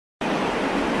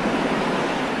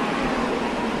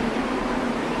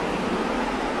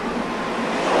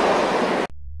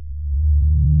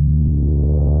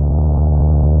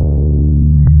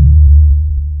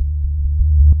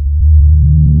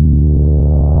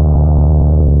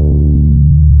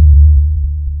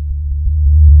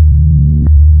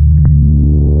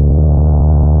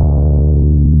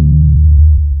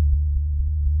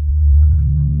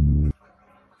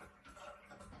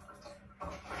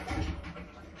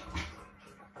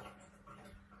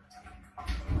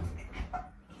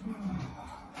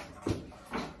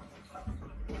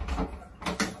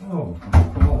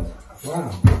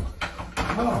Wow.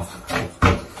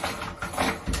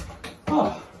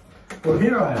 Oh, well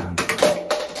here I am.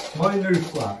 My new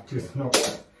flat just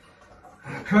knocked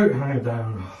a coat hanger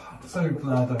down. I'm so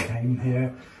glad I came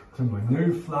here to my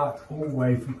new flat all the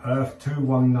way from Earth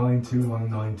 219,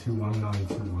 219, 219,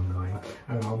 219.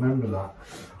 And I'll remember that.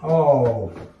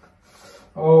 Oh,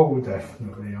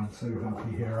 definitely. I'm so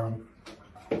happy here.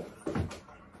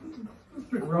 It's a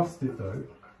bit rusted though.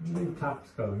 New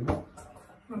tap's going.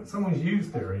 Look, someone's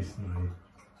used it recently.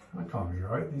 That can't be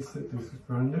right. This is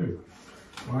brand new.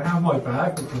 Well, I have my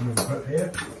bag, which I'm going to put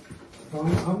here.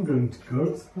 I'm going to go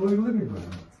explore the living room.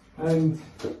 And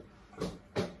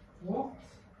what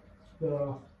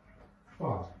the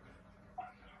fuck?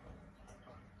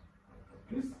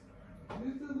 This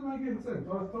doesn't make any sense.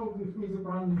 I thought this was a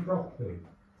brand new property.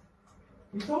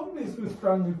 You told me this was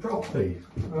brand new property.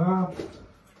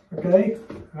 Okay.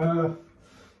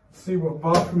 See what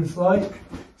bathroom's like.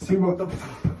 See what the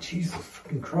Jesus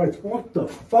fucking Christ! What the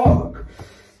fuck?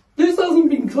 This hasn't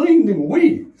been cleaned in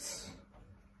weeks.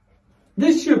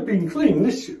 This should have been cleaned.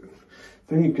 This should.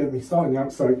 Then you get me starting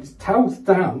outside. This towel's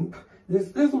damp.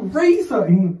 There's a razor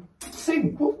in the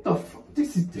sink. What the fuck?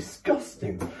 This is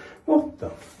disgusting. What the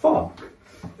fuck?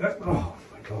 Oh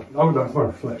my god. Oh, that's my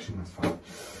reflection. That's fine.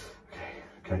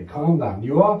 Okay, calm down.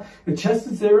 You are the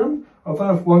Chester serum of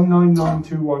Earth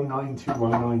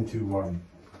 19921921921.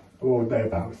 Or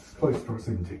thereabouts. Close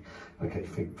proximity. Okay,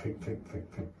 think.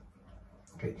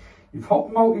 Okay, you've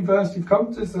hopped multiverse, you've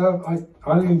come to serve. I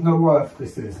don't even know what Earth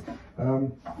this is.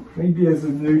 Maybe there's a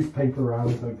newspaper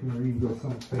around I can read or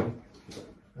something.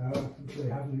 They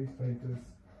have newspapers.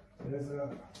 There's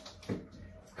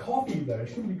coffee there,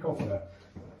 shouldn't be coffee there.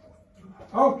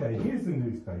 Okay, here's the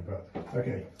newspaper.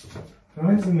 Okay, now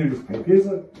here's the newspaper. Here's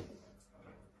a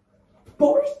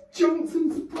Boris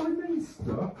Johnson's Prime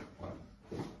Minister.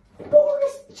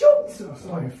 Boris Johnson!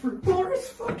 Sorry, for Boris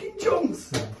fucking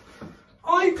Johnson!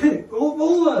 I picked, of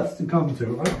all Earths to come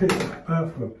to, I picked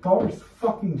Earth for Boris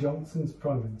fucking Johnson's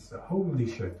Prime Minister. Holy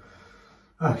shit.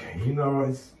 Okay, you know what,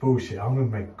 it's bullshit. I'm gonna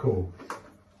make a call.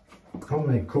 I'll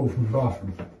make a call from the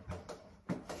bathroom.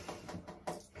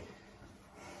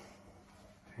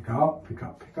 Pick up.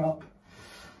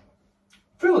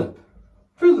 Philip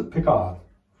Picard.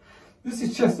 This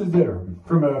is Chester Durham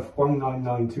from Earth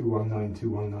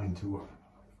 19921921921.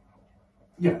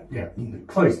 Yeah,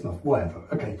 close enough, whatever.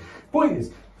 Okay, point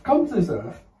is, come to this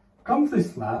Earth, come to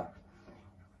this flat.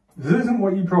 This isn't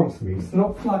what you promised me. It's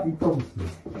not flat you promised me.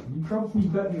 You promised me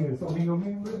better than this. I mean,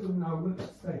 now let's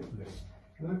stay for this.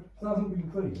 You know, it hasn't been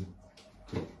cleaned.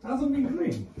 It hasn't been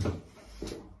cleaned.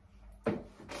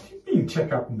 You can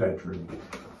check out the bedroom.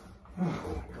 Oh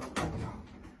my god.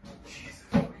 Jesus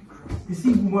fucking Christ. It's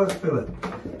even worse, Philip.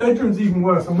 Bedroom's even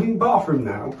worse. I'm in the bathroom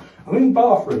now. I'm in the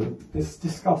bathroom. It's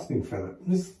disgusting, Philip.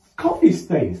 There's coffee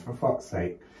stains, for fuck's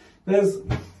sake. There's...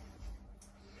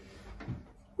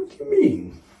 What do you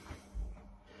mean?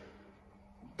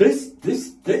 This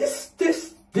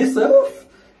Earth?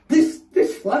 This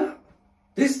flat?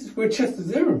 This is where Chester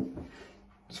Zero.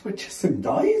 This is where Chester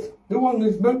died? The one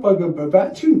who's met by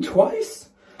Barbatachtian twice?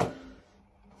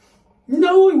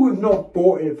 No, I would not have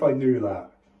bought it if I knew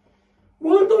that.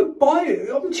 Why would I buy it?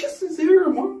 I'm Chester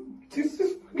Zero. This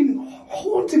is fucking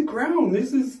haunted ground.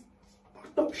 This is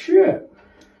fucked up shit.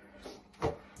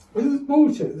 This is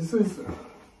bullshit. This is...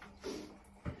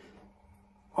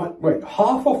 Wait,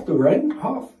 half off the rent?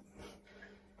 Half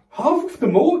off the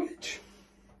mortgage?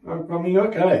 I mean,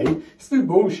 okay, it's still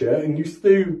bullshit and you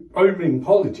still owe me an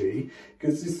apology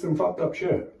because it's some fucked up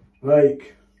shit.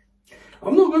 Like,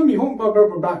 I'm not going to be haunted by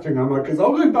Barbatachtian, am I? Because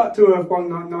I'll go back to Earth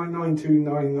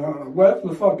 1999929, whatever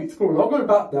the fuck it's called. I'll go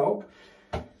back, dog.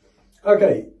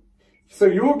 Okay, so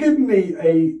you're giving me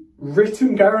a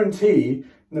written guarantee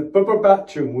that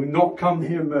Barbatachtian will not come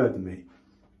here and murder me.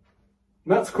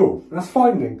 That's cool. That's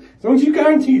fine then. As long as you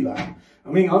guarantee that. I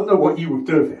mean, I don't know what you would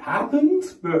do if it happened,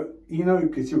 but, you know,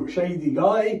 because you're a shady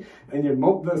guy and you're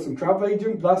multiversal travel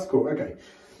agent, that's cool. Okay.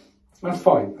 That's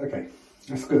fine. Okay.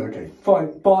 That's good. Okay.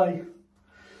 Fine. Bye.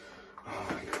 Oh,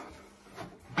 my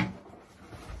God.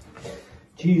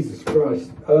 Jesus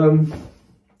Christ.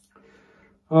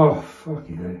 Oh,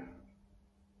 fucking hell.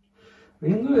 I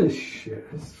mean, look at this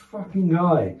shit. This fucking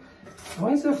guy. Why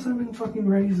does he have so many fucking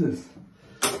razors?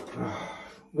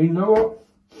 We know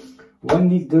what I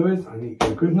need to do is I need to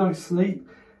get a good night's sleep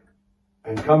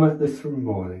and come at this from the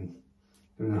morning.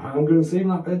 I don't know how I'm going to sleep in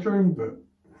that bedroom, but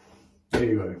there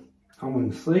you go. I'm going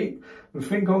to sleep and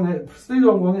think on it. If I still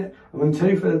don't want it, I'm going to tell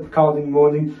you for the card in the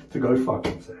morning to go fuck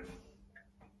himself.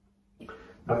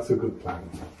 That's a good plan.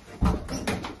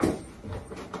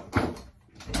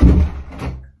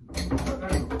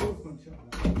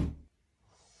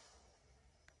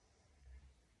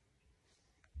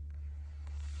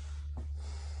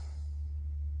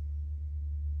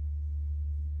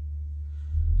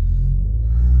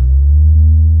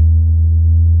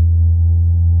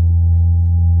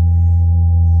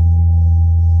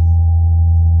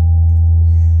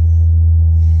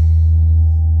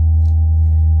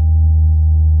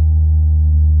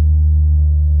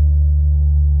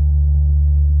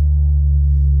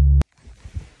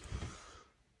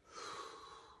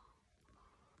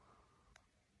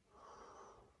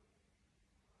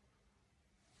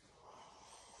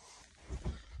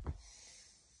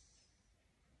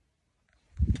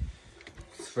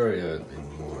 very early in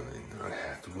the morning. I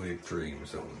had weird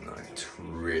dreams all night,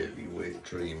 really weird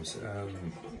dreams.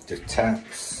 The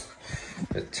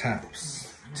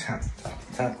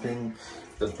tapping,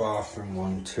 the bathroom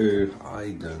one too.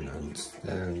 I don't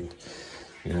understand.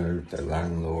 You know, the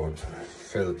landlord,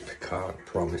 Philip Picard,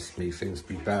 promised me things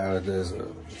would be better.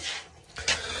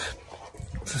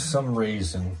 For some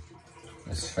reason,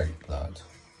 there's fake blood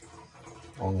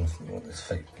on the floor. There's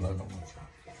fake blood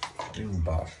in the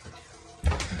bathroom.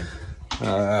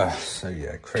 So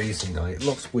yeah, crazy night,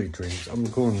 lots of weird dreams. I'm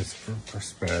calling this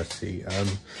prosperity.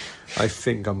 I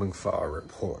think I'm going to file a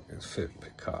report against Philip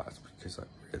Picard because I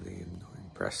really am not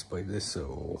impressed by this at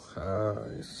all.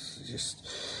 It's just,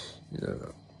 you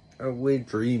know, weird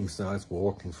dreams that I was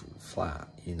walking through the flat,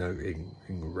 you know,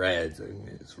 in red, and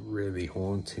it's really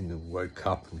haunting, and woke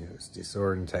up and it was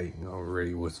disorientating. I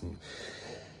really wasn't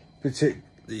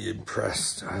particularly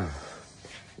impressed.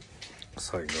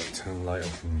 So I got to turn the light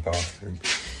off in the bathroom.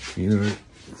 You know,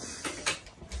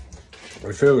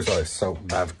 it feels like salt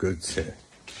and have goods here.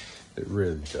 It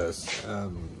really does.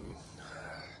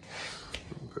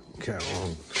 Get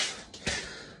on.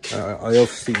 I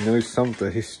obviously know some of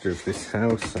the history of this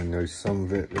house. I know some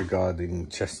of it regarding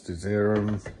Chester's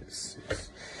Theorem. It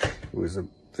was a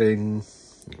thing.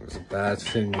 It was a bad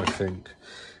thing, I think.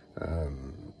 A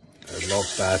lot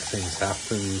of bad things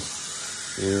happened.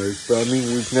 You know, but I mean,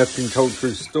 we've never been told through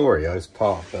the story. I was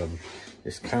part of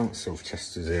this council of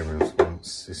Chester's Theorems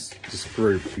once. This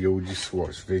group, we all just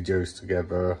watched videos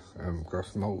together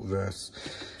across multiverse,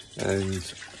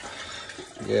 and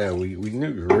yeah, we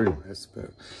knew the rumours,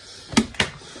 but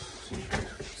you know,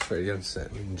 it's a very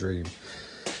unsettling dream.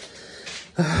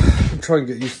 I'm trying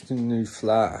to get used to the new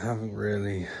flat. I haven't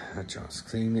really had a chance to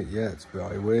clean it yet, but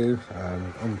I will.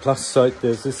 On the plus side,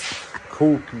 there's this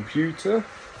cool computer,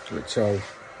 which I'll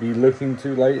be looking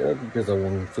to later because I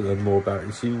want to learn more about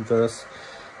this universe.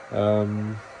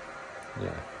 Yeah,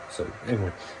 so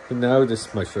anyway, for now, this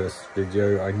is my first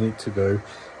video. I need to go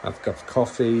have a cup of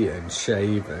coffee and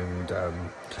shave, and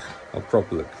I'll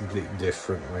probably look completely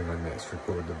different when I next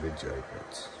record the video.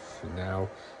 But for now,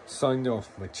 signing off,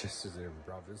 my Chester's Theorem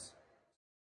brothers.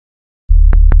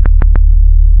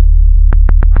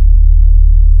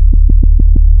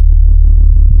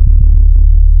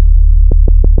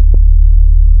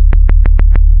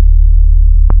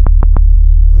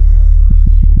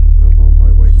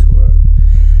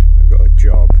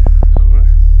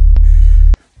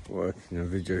 In a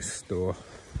video store.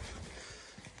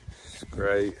 It's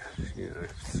great, you know,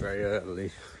 it's very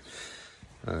early.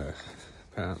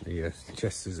 Apparently,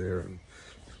 Chester's Theorem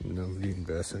from the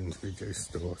universe owns video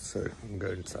store, so I'm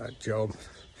going to that job.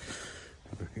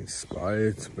 I'm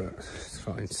inspired, but it's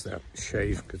fine to stay up and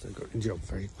shave because I got the job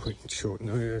very quick and short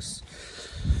notice.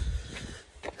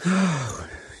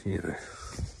 You know.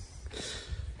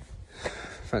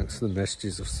 Thanks for the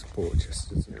messages of support,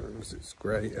 Chester's Theorems. It's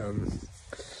great.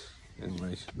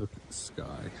 Anyway, look at the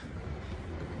sky.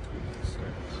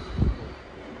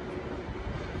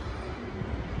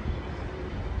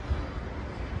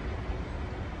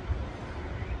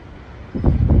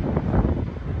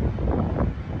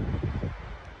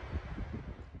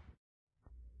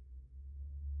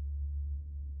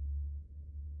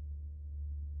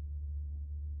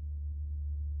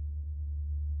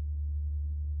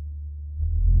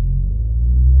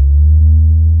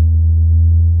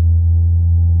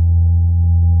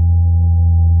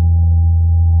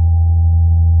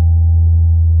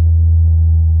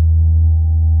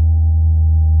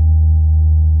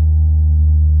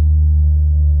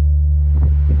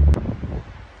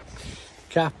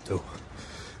 Capital.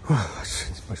 Wow,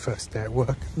 it's my first day at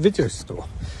work. Video store.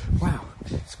 Wow,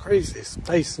 it's crazy. It's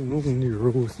based on all the new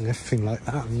rules and everything like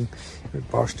that. I mean,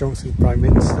 Boris Johnson, Prime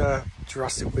Minister,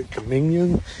 Jurassic World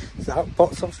Dominion. Is that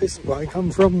box office where I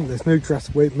come from? There's no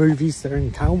Jurassic World movies. They're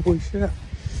in cowboy shit.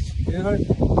 You know,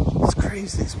 it's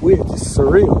crazy. It's weird. It's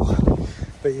surreal.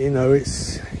 But you know,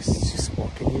 it's just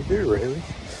what can you do, really?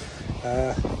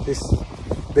 This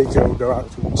video will go out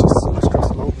to just across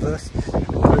the multiverse, and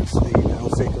hopefully I'll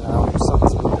figure out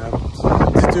something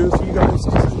to do with you guys,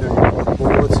 because I know you're quite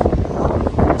bored.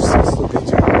 Since the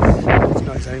video of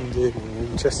night ended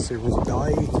and Chester was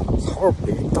died,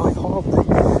 it died horribly,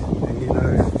 and you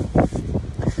know,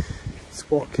 it's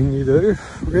what can you do,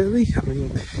 really? I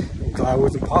mean, I'm glad I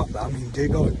wasn't part of that. I mean, dear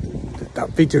God, that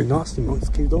video nasty months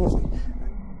killed off me.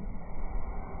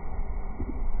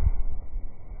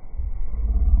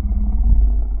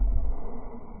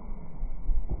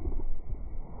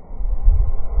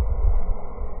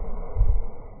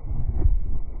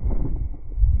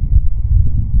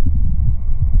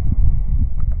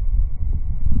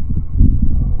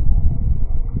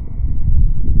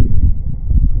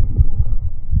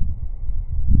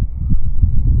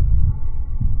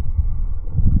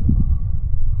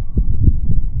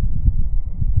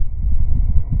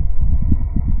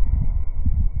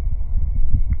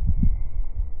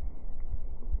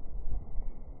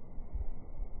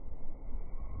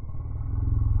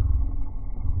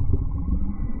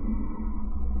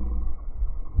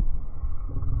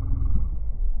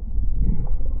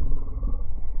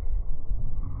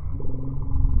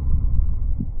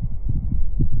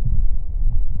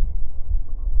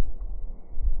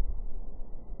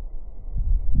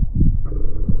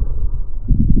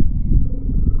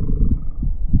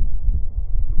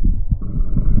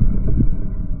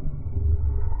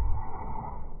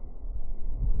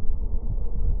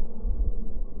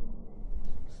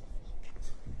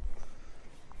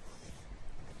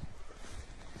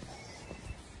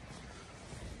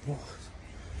 What?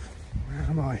 Where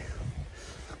am I?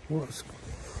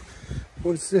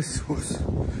 What's this? I'm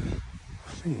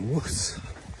in woods.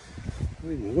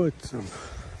 I'm in woods.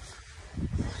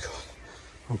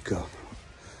 Oh God.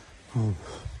 Oh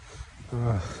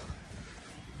God.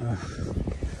 I'm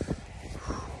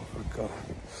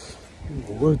in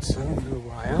the woods. I don't know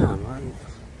where I am.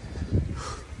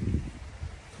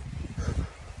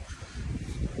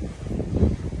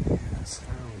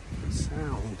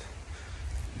 Sound.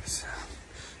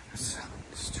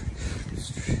 Street.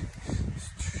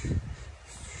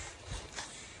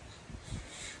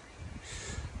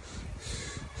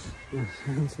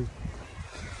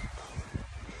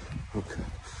 Okay.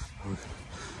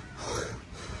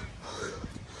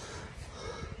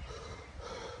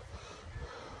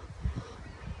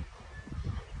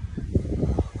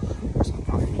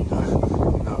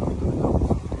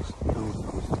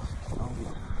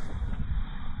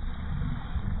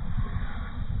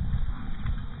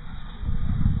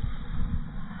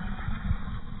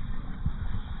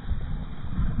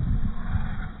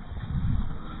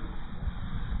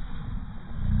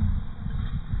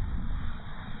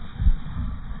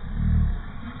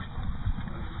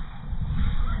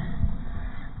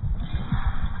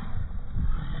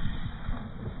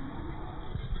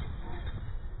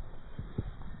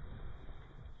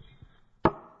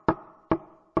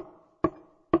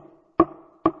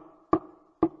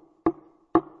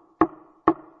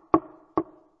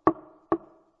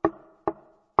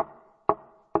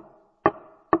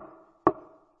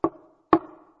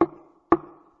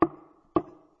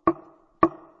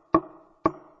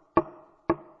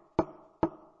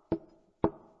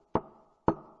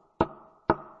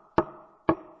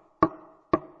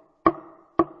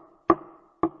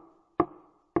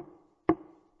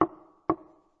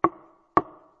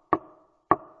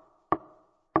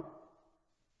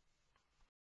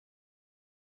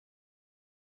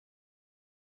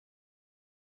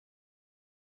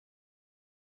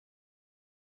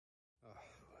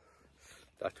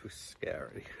 That was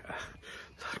scary.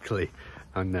 Luckily,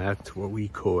 I'm now to what we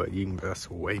call a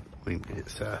universal waypoint.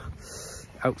 It's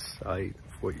outside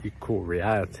of what you call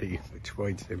reality, which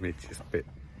finds the image is a bit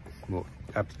more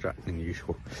abstract than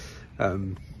usual.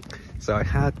 So I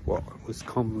had what was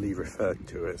commonly referred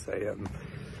to as a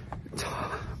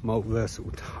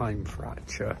multiversal time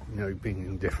fracture, you know, being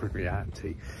in a different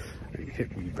reality. It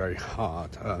hit me very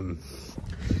hard. And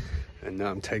now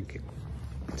I'm taking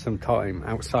some time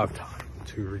outside of time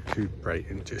to recuperate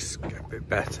and just get a bit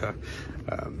better.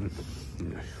 You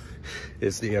know,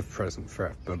 is the ever-present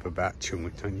threat of Barbatachtian,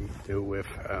 which I need to deal with,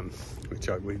 which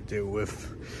I will deal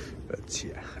with. But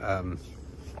yeah,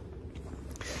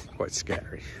 quite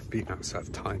scary being outside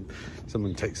of time.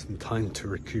 Someone takes some time to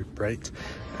recuperate,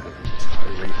 and I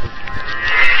really hope.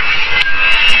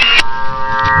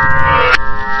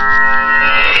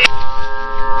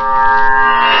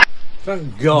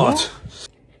 Thank God. What?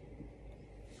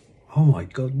 Oh my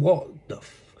God, what the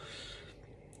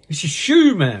it's a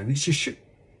shoe, man. It's a shoe.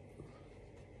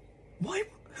 Why?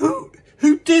 Who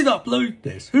did upload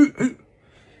this? Who is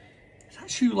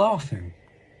that shoe laughing?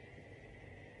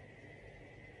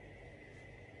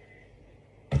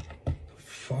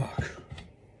 Fuck.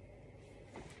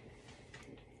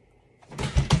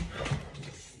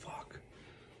 Fuck.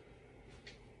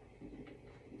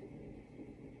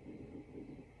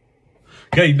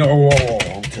 Okay, no,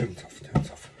 turn it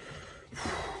off.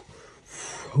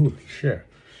 Holy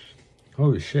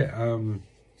shit.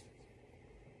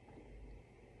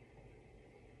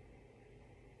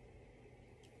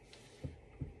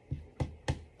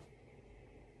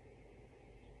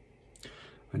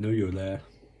 I know you're there.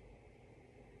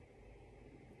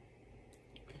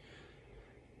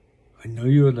 I know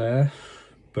you're there,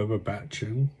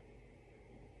 Barbatachtian.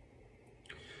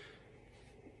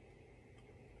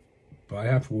 But I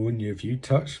have warned you, if you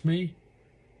touch me,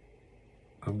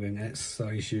 I'm going to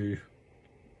exercise you.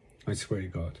 I swear to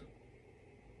God.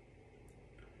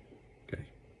 Okay.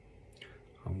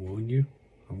 I'm warning you.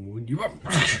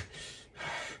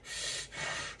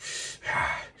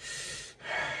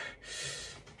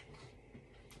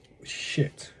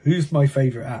 Shit. Who's my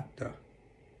favourite actor?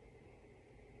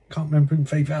 Can't remember who my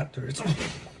favourite actor is.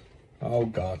 Oh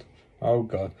God. Oh.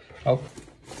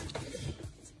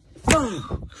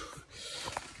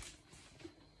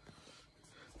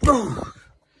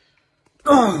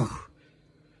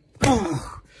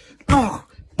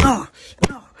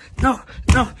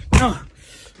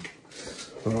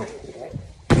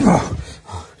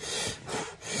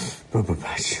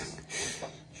 Barbatachtian,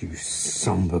 you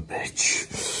son of a bitch.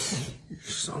 You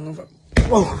son of a...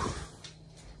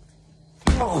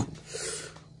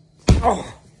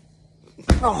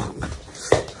 Oh.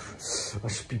 I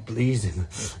should be bleeding.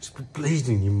 I should be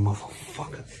bleeding, you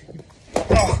motherfucker.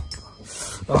 Oh.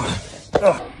 Oh.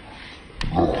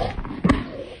 Oh.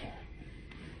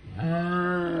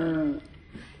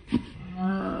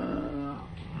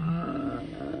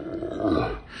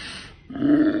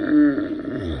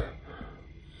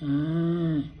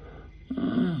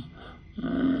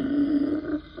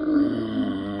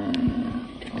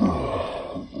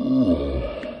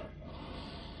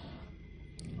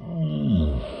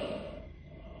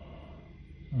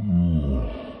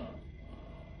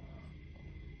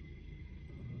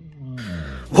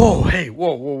 Whoa, hey,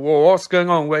 whoa, what's going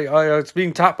on? Wait, I was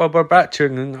being tapped by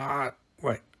Barbatachtian and,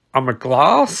 wait, I'm a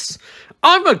glass?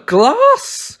 I'm a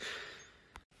glass?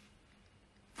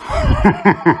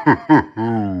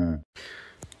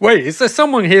 Wait, is there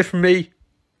someone here for me?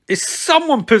 Is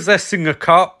someone possessing a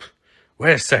cup?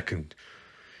 Wait a second.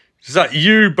 Is that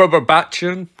you,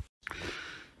 Barbatachtian?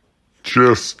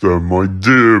 Chester, my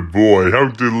dear boy, how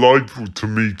delightful to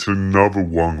meet another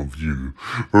one of you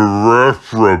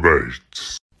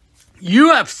reprobates.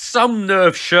 You have some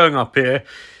nerve showing up here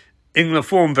in the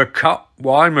form of a cup.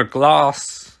 Well, I'm a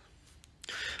glass.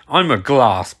 I'm a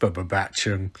glass,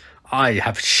 Barbatachtian. I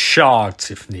have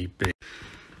shards if need be.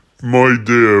 My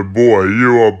dear boy,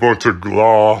 you are but a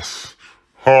glass,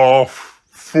 half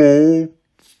full.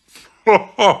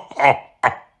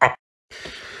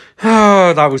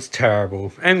 Oh, that was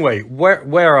terrible. Anyway,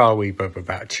 where are we,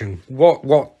 Barbatachtian?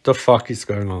 What the fuck is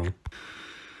going on?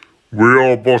 We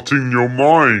are but in your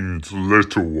mind,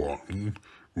 little one.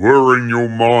 We're in your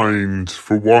mind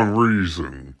for one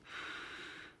reason.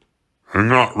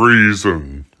 And that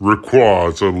reason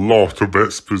requires a lot of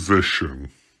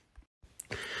exposition.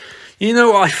 You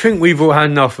know, I think we've all had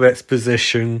enough of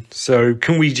exposition, so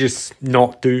can we just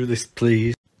not do this,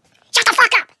 please? Shut the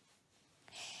fuck up!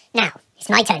 Now, it's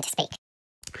my turn to speak.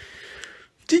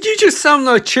 Did you just sound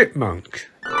like a chipmunk?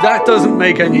 That doesn't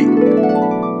make any...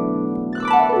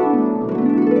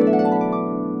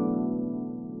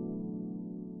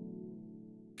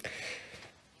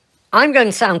 I'm going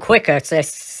to sound quicker, so I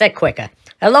said quicker.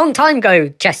 A long time ago,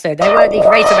 Chester, there were these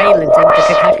race of aliens named the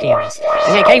Barbatachtians,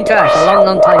 and they came to Earth a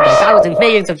long time ago, thousands,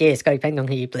 millions of years ago, depending on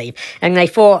who you believe, and they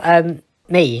fought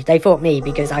me. They fought me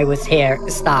because I was here at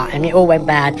the start, and it all went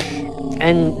bad.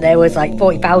 And there was like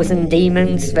 40,000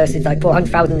 demons versus like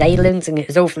 400,000 aliens, and it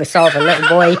was all for the soul of a little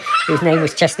boy whose name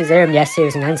was Chester Serum. Yes, he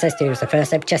was an ancestor, he was the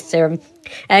first ever Chester Serum.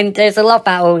 And there's a love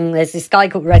battle, and there's this guy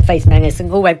called Red-Faced Menace, and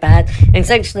it all went bad. And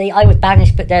essentially, I was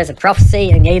banished, but there's a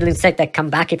prophecy, and the aliens said they'd come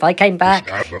back if I came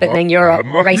back. But then you're a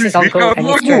racist uncle, and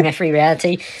it's true in every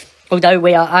reality. Although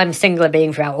I'm a singular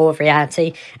being throughout all of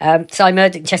reality. So I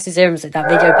murdered Chester Serums at that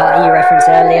video party you referenced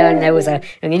earlier, and there was an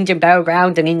Indian burial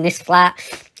ground, and in this flat,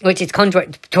 which is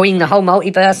conduit between the whole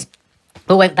multiverse,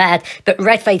 all went bad. But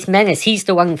Red-Faced Menace, he's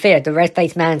the one feared. The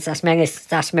Red-Faced Man /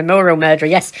 Menace / Memorial murderer.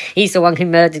 Yes, he's the one who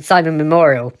murdered Simon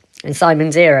Memorial and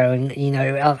Simon Zero, and, you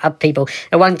know, other people.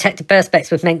 The one Detective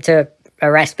Perspex was meant to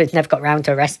arrest, but never got round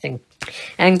to arresting.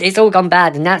 And it's all gone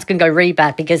bad, and that's going to go really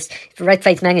bad, because if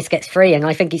Red-Faced Menace gets free, and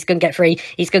I think he's going to get free,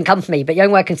 he's going to come for me. But the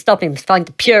only way I can stop him is find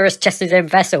the purest Chester's own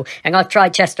vessel. And I've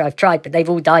tried, Chester, I've tried, but they've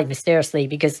all died mysteriously,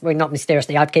 because, well, not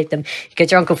mysteriously, I've killed them,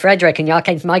 because your Uncle Frederick and your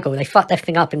Archangel Michael, they fucked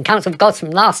everything up, and Council of Gods from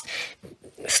last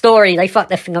story, they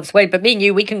fucked everything up. So, but me and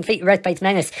you, we can defeat Red-Faced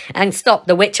Menace and stop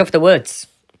the Witch of the Woods.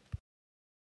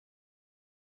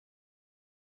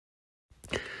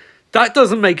 That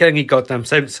doesn't make any goddamn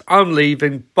sense. I'm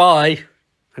leaving. Bye.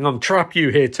 And I'm trap you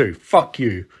here too. Fuck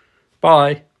you.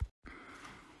 Bye.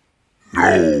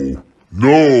 No.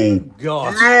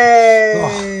 God.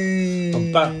 Oh,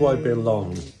 I'm back where I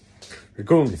belong.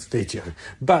 Recording this video.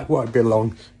 Back where I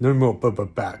belong. No more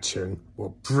Barbatachtian.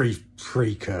 Well, brief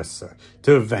precursor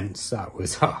to events that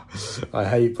was. I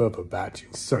hate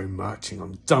Barbatachtian so much, and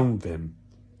I'm done with him.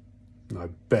 I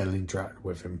barely interacted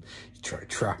with him. He tried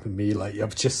trapping me like you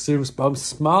just assumes, but I'm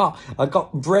smart. I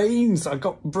got brains. I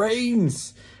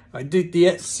did the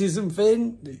exorcism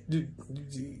thing.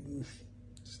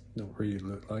 It's not really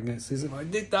look like exorcism. I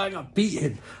did that and I beat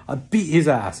him. I beat his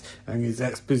ass. And his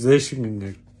exposition and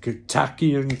the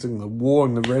Katakians and the war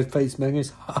and the Red-Faced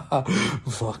Menace.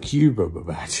 Fuck you,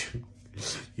 Barbatachtian.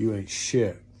 You ain't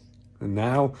shit. And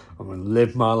now I'm going to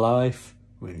live my life.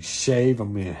 I'm going to shave,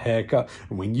 I'm going to haircut,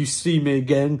 and when you see me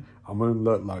again, I'm going to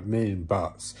look like me in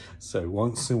butts. So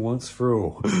once and once for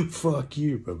all, fuck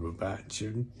you,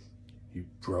 Barbatachtian. You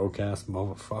broke-ass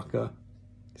motherfucker.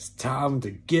 It's time to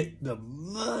get the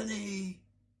money.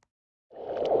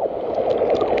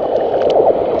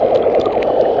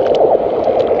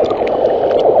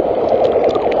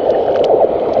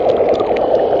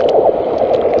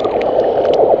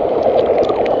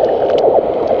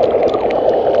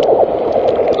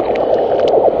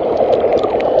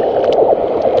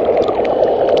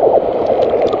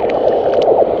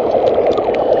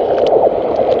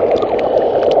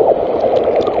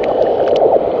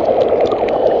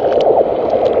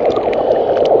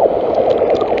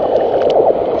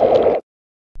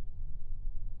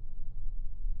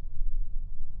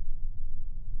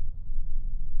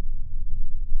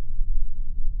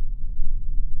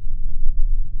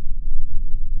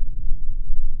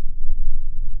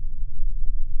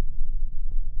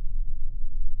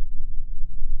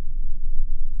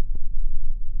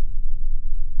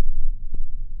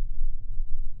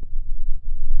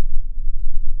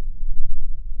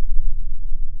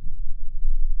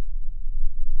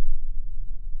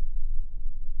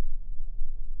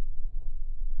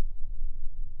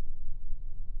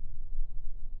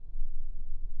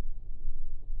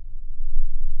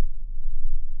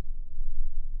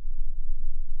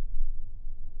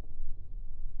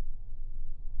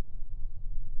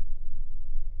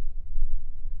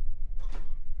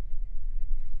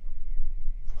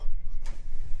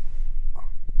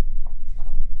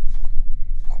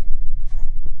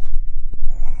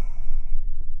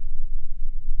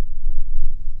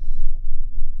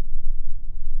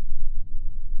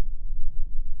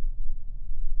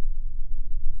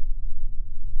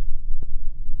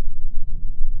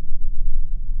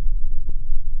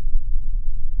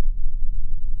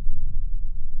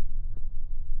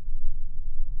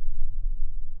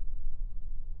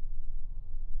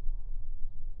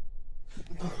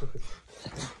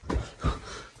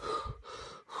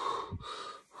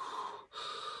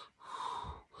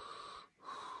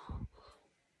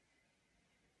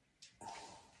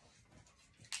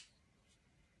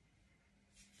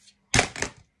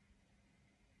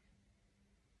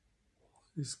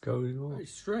 is going on? Very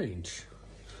strange.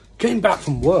 Came back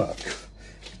from work.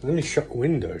 I only shut the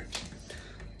window.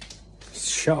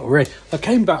 Shut already. I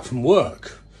came back from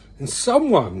work and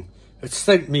someone had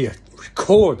sent me a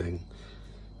recording.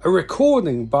 A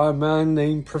recording by a man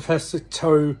named Professor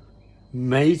Tomato?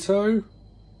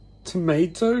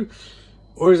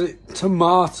 Or is it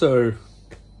Tomato?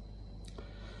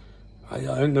 I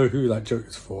don't know who that joke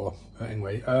is for. But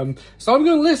anyway, so I'm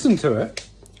going to listen to it.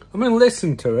 I'm going to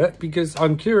listen to it because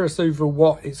I'm curious over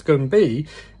what it's going to be.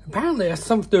 Apparently it has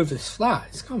something to do with this flat.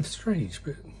 It's kind of strange,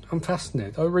 but I'm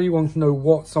fascinated. I really want to know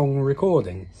what's on the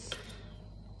recording.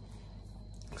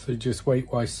 So just wait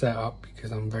while I set up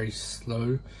because I'm very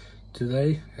slow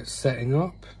today at setting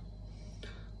up.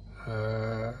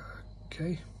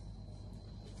 Okay.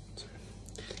 So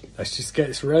let's just get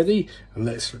this ready and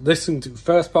let's listen to the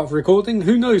first part of the recording.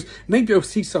 Who knows? Maybe I'll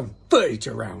see some footage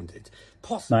around it.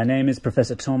 My name is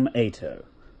Professor Tom Ato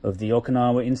of the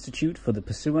Okinawa Institute for the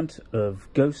Pursuit of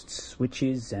Ghosts,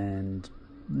 Witches, and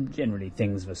generally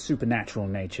things of a supernatural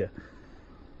nature.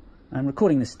 I'm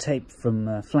recording this tape from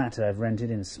a flat I've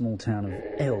rented in a small town of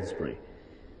Aylesbury.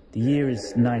 The year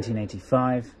is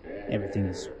 1985. Everything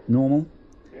is normal.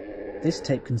 This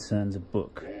tape concerns a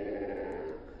book.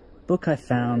 A book I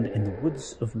found in the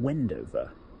woods of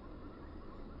Wendover.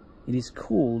 It is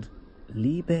called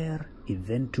Liber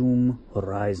Eventum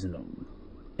Horizonum,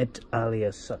 et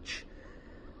alia such.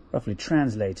 Roughly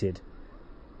translated,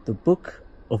 the Book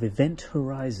of Event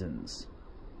Horizons.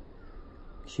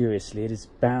 Curiously, it is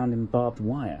bound in barbed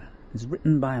wire. It's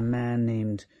written by a man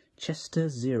named Chester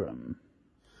Zerum.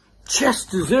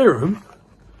 Chester Zerum?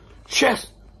 Chester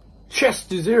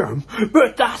Zerum?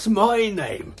 But that's my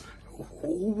name!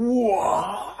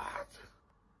 What?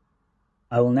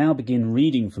 I will now begin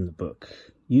reading from the book,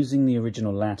 using the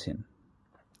original Latin.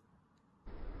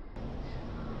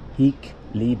 Hic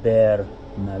liber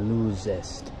malus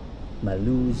est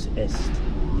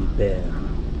liber.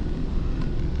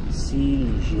 Si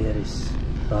ligeris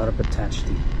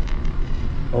Barbatachti,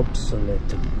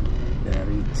 obsoletum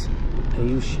perit,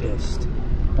 eius est,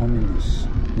 ominus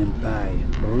nempai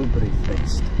rubri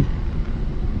fest.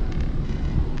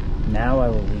 Now I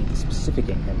will read the specific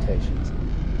incantations.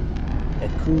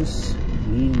 Ecus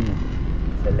nino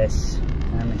feles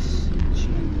amis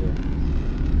cienio,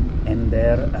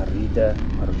 ember arida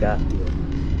orgatio,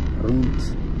 runt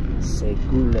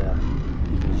secula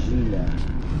vigila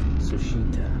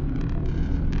suscita.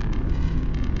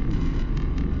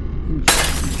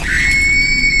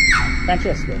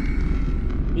 Francesco,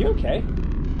 you okay?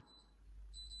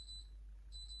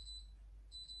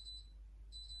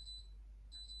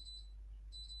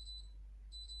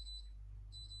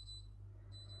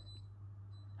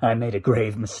 I made a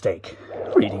grave mistake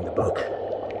reading the book.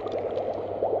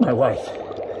 My wife,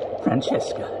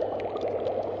 Francesca,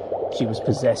 she was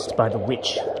possessed by the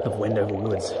witch of Wendover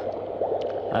Woods.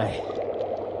 I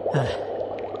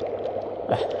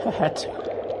had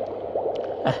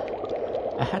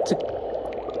to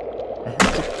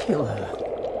kill her.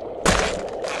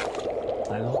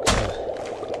 I locked her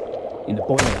in the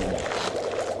boiler room.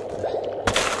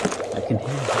 I can hear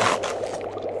her.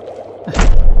 I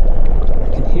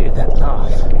can hear that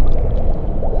laugh.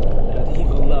 That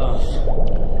evil laugh.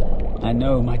 I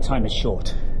know my time is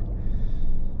short,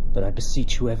 but I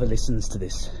beseech whoever listens to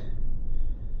this,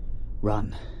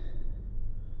 run.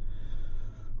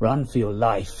 Run for your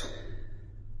life.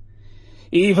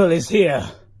 Evil is here.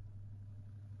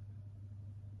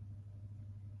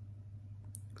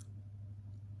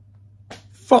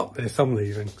 Fuck this, I'm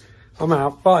leaving. I'm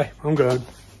out. Bye. I'm going.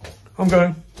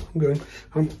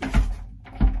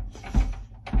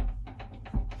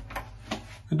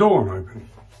 The door won't open.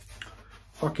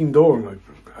 Fucking door won't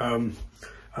open.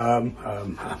 I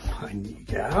need to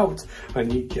get out. I'm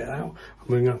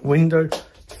going out window.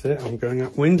 That's it. I'm going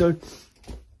out window.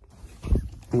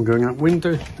 I'm going out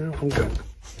window. Now I'm going.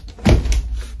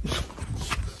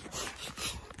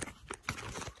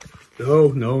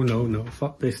 No.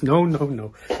 Fuck this. No. I'm going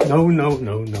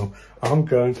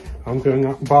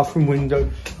out the bathroom window.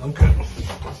 I'm going out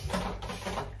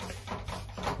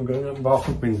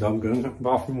the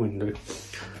bathroom window.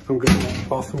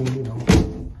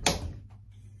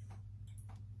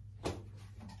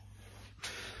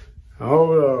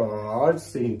 Oh, I've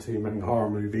seen too many horror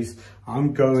movies.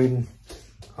 I'm going.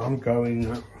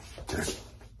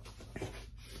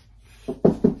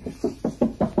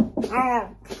 Ah,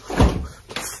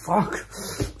 fuck.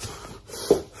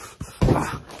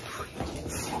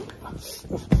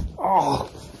 Oh,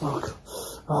 fuck.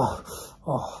 Oh.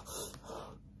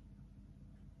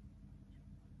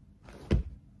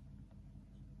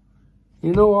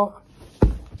 You know what?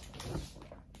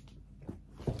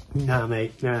 Nah,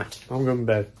 mate, nah. I'm going to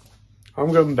bed.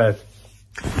 I'm going to bed.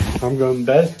 I'm going to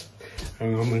bed.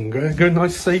 And I'm going to get a good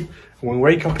night's sleep. And when I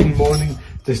wake up in the morning,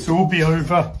 this will be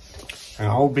over. And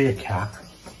I'll be a cat.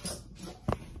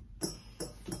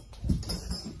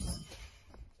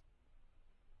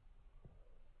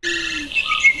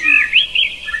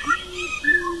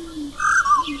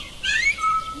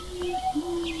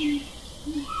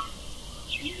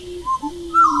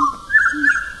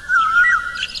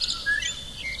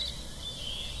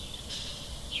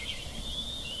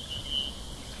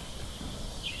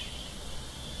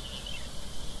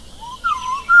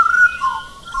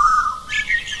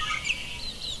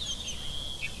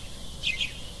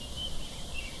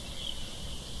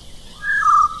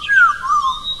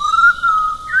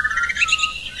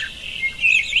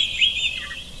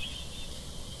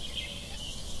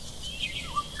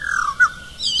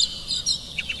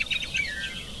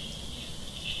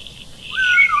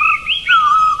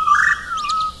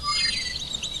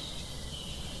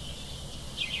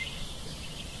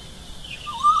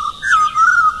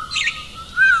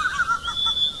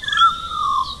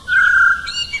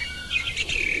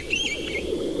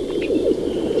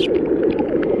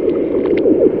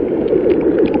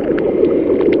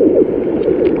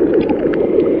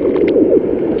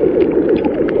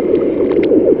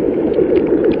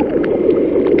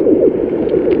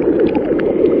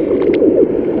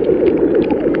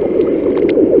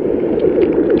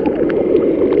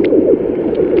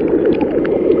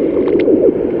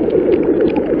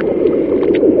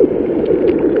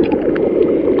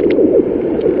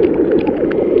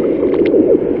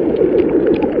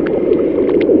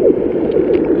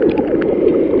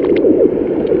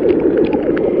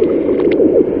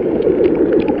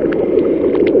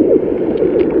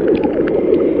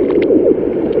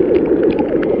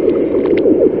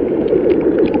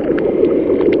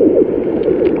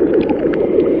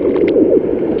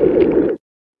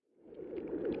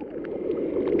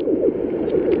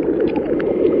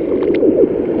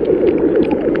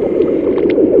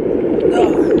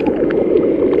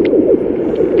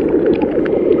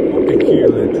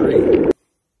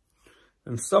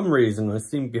 And for some reason I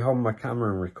seem behind my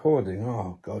camera and recording.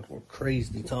 Oh God, what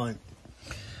crazy time.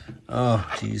 Oh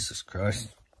Jesus Christ.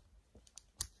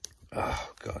 Oh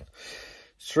God.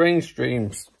 Strange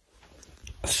dreams.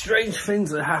 Strange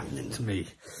things are happening to me,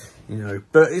 you know,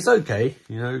 but it's okay.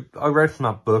 You know, I read from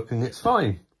that book and it's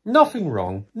fine. Nothing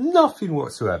wrong, nothing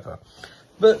whatsoever.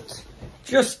 But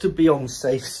just to be on the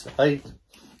safe side,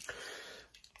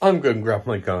 I'm going to grab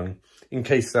my gun in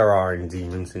case there are any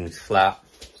demons in this flat.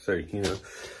 So, you know,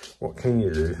 what can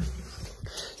you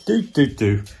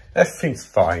do? Everything's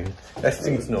fine.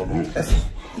 Everything's normal.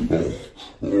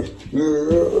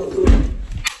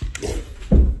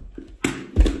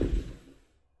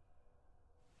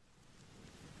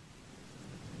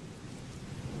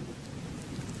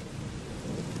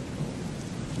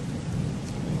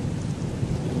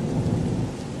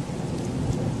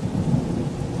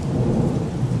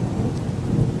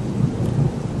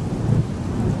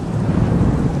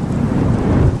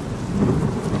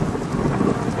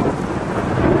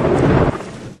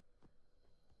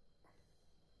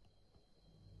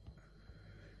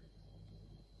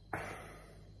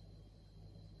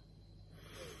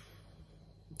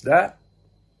 That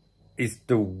is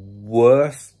the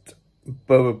worst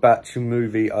Barbatachtian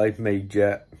movie I've made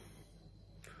yet.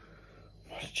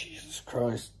 Oh, Jesus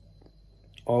Christ.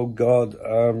 Oh God,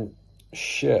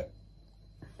 shit.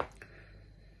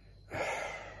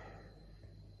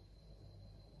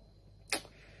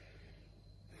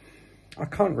 I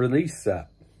can't release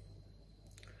that.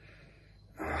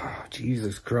 Oh,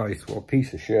 Jesus Christ, what a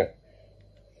piece of shit.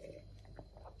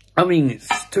 I mean, it's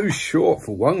too short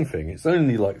for one thing. It's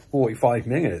only like 45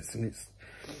 minutes and it's...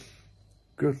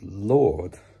 Good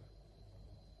Lord.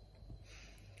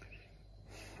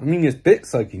 I mean, there's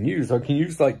bits I can use. I can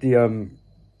use like the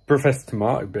Professor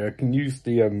Tomato bit. I can use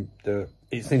the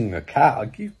it's in the cat. I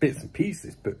can use bits and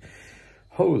pieces, but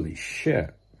holy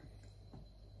shit.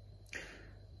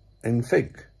 And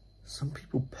think, some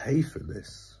people pay for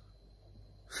this.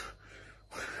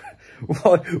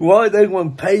 Why they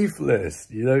want to pay for this?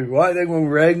 You know, why they want to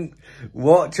rent,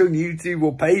 watch on YouTube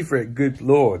or pay for it? Good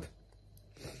Lord.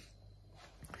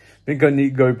 I think I need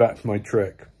to go back to my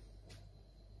trick.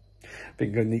 I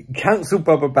think I need to cancel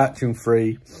Barbatachtian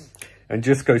 3 and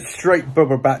just go straight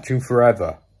Barbatachtian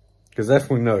Forever. Because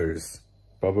everyone knows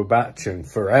Barbatachtian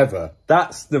Forever.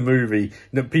 That's the movie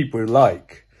that people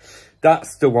like.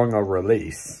 That's the one I'll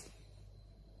release.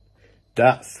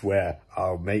 That's where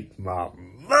I'll make my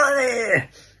money.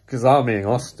 Because I'm in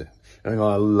Austin and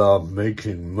I love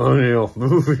making money off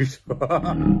movies.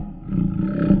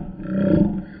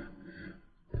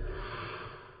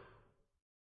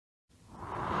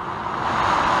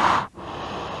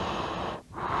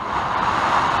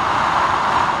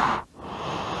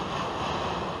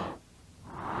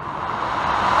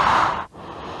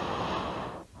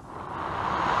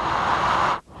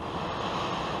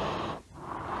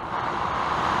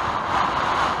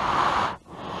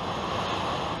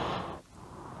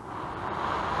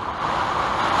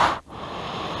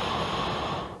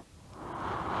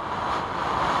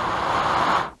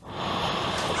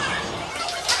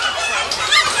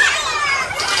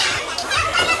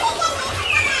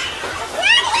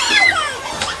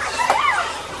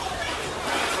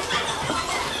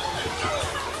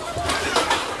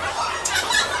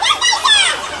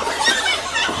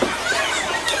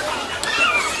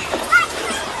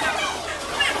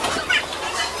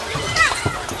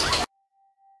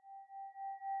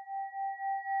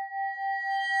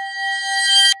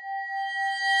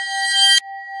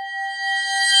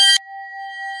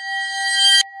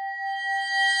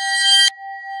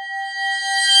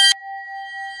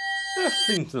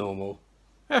 Everything's normal.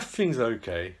 Everything's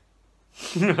okay.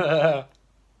 I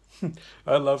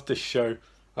love this show.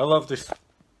 I love this.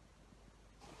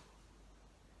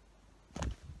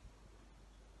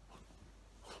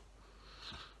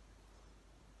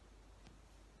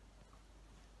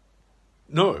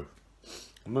 No.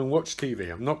 I'm going to watch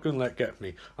TV. I'm not going to let it get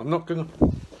me. I'm not going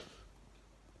to...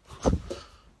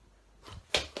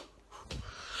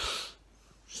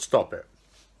 Stop it.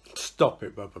 Stop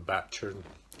it, Barbatachtian.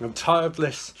 I'm tired of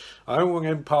this. I don't want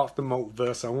any part of the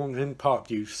multiverse. I want any part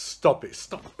of you. Stop it.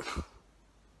 Stop.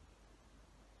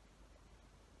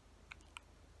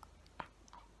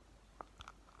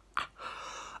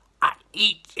 I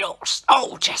eat your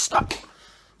soul, Chester.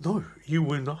 No, you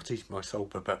will not eat my soul,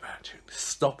 Barbatachtian.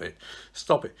 Stop it.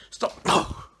 Stop it. Stop.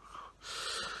 No.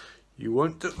 You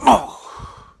won't do... Oh.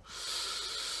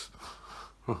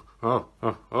 Oh,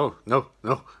 no.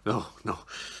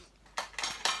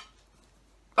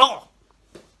 Oh!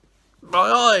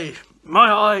 My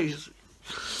eyes!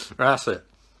 That's it,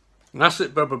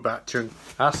 Barbatachtian.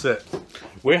 That's it.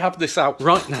 We have this out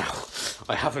right now.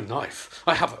 I have a knife.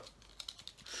 I have a...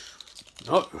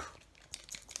 No!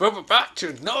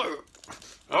 Barbatachtian, no!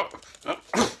 Barbatachtian!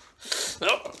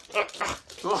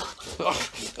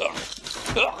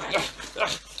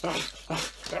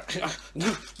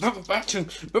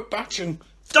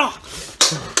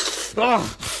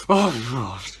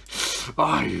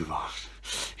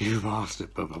 You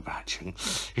bastard, Barbatachtian.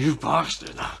 You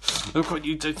bastard. Look what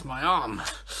you did to my arm.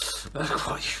 Look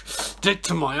what you did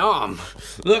to my arm.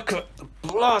 Look at the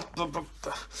blood,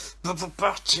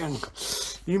 Barbatachtian.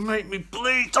 You make me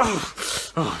bleed.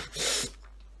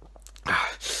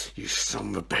 You son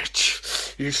of a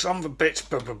bitch. You son of a bitch,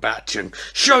 Barbatachtian.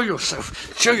 Show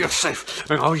yourself. Show yourself.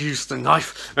 And I'll use the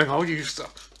knife. And I'll use the...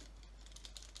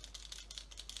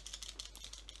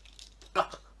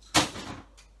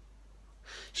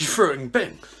 He threw it in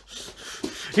bin.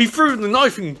 He threw the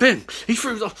knife in bin. He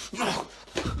threw the...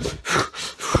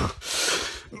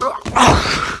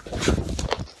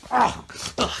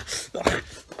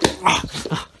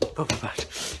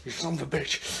 Barbatachtian, you son of a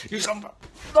bitch. You son of a...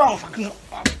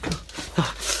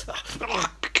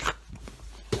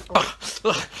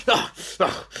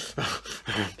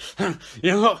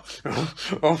 You know,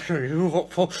 I'll show you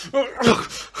what for.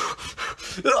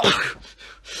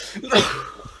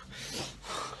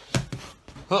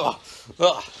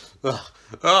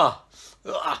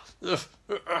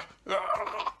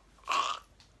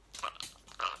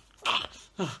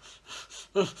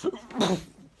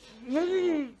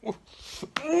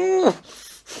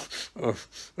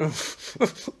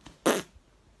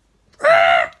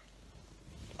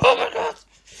 Oh my God!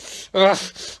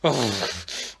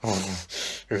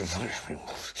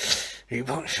 He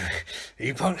punched me.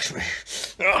 He punched me.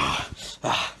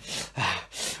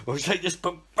 We'll take this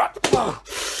book back.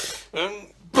 I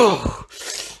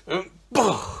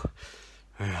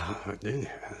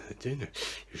didn't.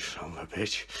 You son of a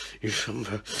bitch. You son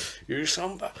of a...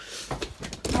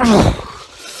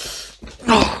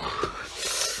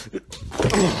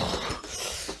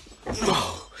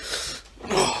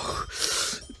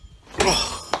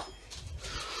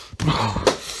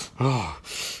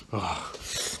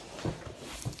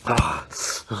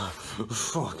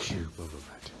 Fuck you,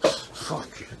 Barbatachtian.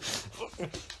 Fuck you.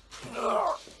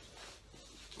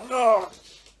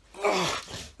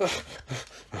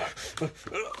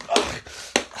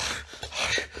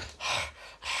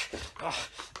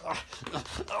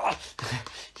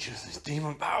 Use this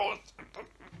demon power.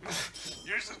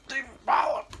 Use this demon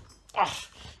power.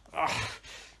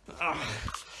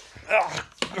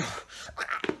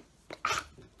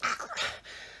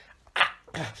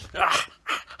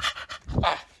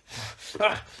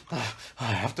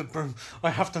 have to broom. I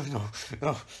have to. No.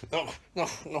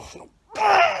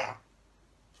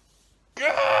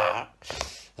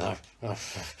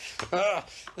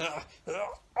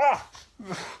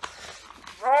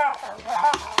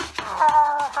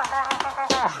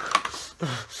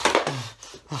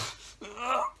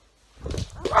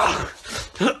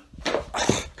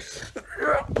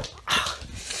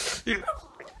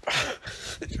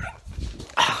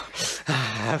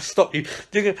 I'll stop you.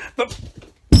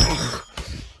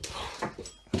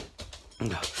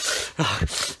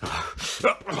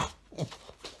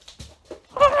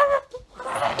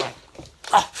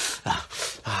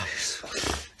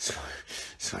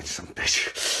 Some bitch.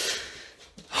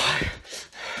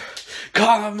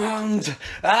 Command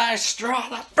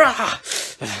Estrada.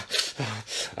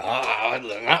 I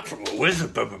learned that from a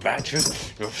wizard,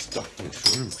 Barbatachtian. You're stuck in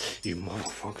this room, you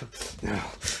motherfucker.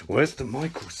 Now, where's the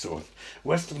Michael sword?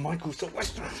 Where's the Michael sword?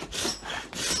 Where's the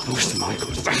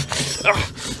Michael sword?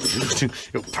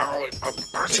 You're paranoid,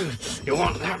 Barbatachtian. You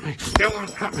won't let me. You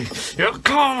won't let me. You're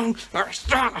calm. You're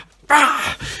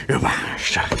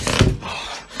banished.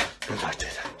 Oh, but I did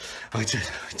it. I did.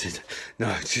 No,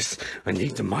 it's just, I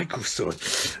need the Michael sword.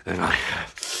 And I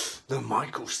have the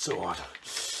Michael sword.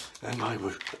 And I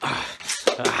would,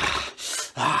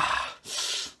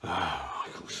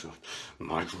 Michael sword.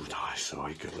 Michael died so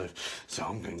I could live. So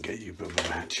I'm going to get you,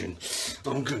 Barbatachtian.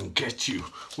 I'm going to get you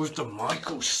with the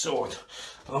Michael sword.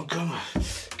 I'm going to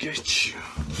get you.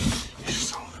 You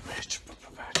son of a bitch,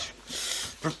 Barbatachtian.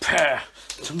 Prepare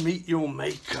to meet your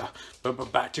maker,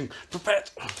 Barbatachtian. Prepare.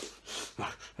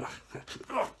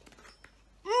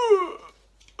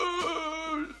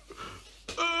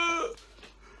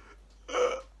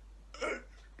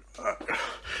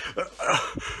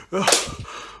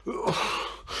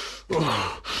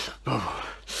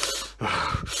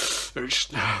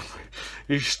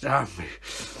 He stabbed me.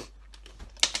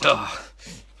 Blood.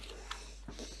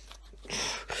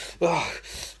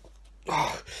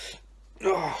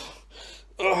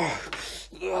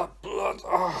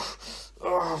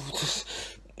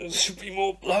 There should be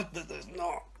more blood, but there's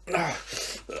not.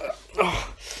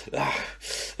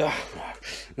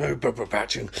 No,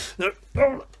 Barbatachtian.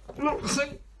 No,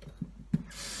 thing.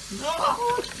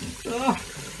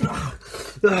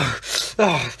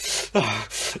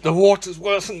 The water's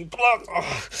worse than blood.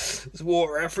 There's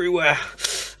water everywhere.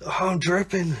 I'm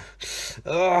dripping.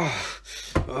 They're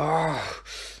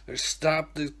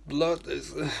stabbed. There's blood.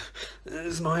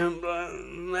 There's my own blood.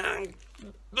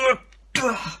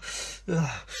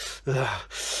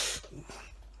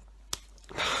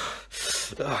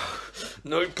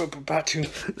 No, Barbatachtian.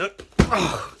 No.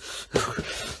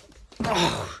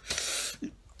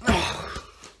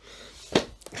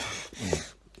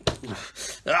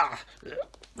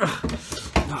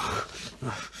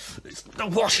 The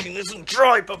washing isn't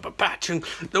dry, Barbatachtian.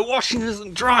 The washing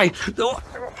isn't dry. The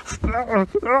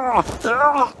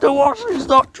washing's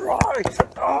not dry.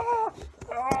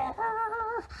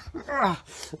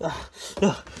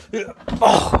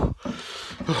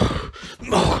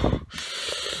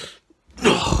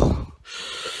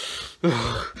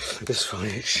 It's fine.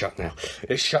 It's shut now.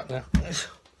 It's shut now.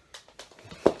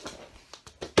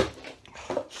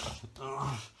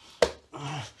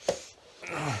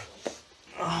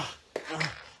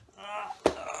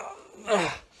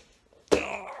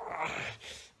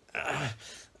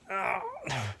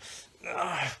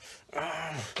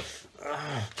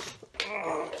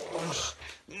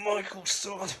 Michael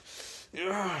sword.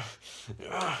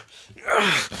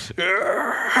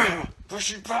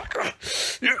 Push it back.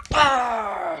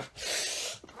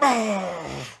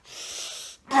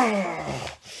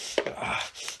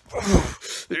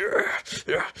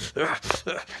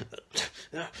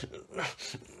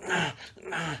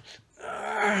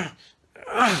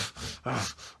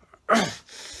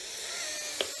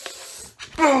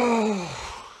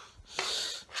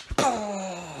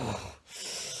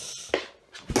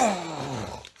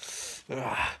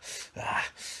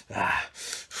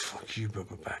 Fuck you,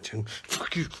 Barbatachtian.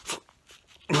 Fuck you.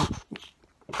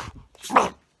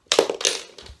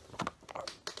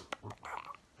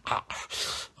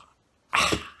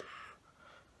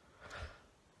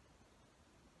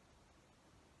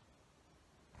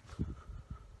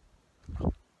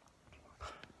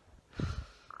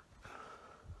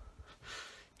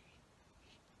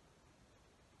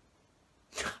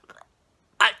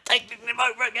 I'm taking them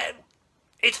over again.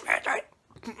 It's Frederick.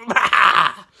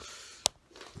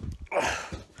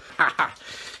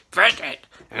 Frederick,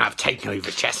 and I've taken over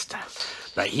Chester,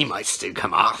 but he might still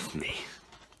come after me.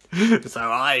 So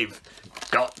I've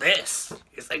got this.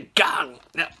 It's a gun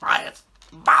that fires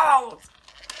bubbles.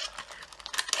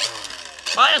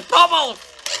 Fires bubbles.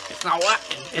 It's not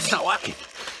working. It's not working.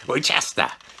 Well, Chester,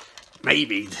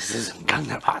 maybe this isn't gun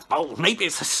that fires balls. Maybe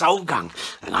it's a soul gun,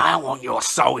 and I don't want your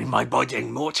soul in my body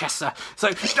anymore, Chester. So,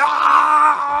 you're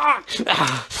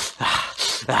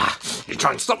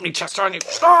trying to stop me, Chester, aren't you?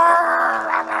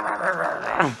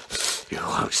 You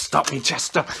won't stop me,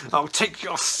 Chester. I'll take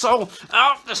your soul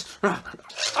out this. There's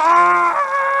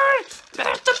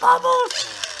the bubbles.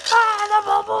 The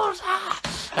bubbles.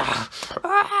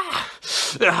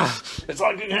 It's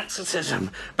like an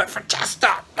exorcism, but for Chester.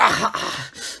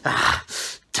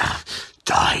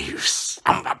 Die, you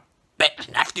son of a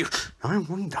bitch, nephew. I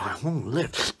won't die. I won't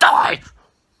live. Die.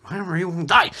 I don't really want to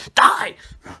die. Die.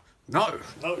 No,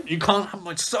 you can't have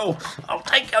my soul. I'll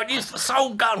take it. I'll use the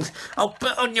soul guns. I'll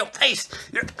put it on your face.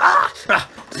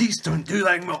 Please don't do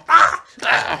that anymore.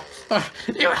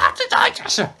 You have to die,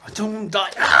 Chester. I don't want to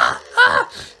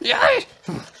die.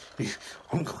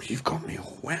 Uncle, you've got me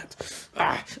all wet.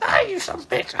 You son of a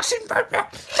bitch. I seem broke now.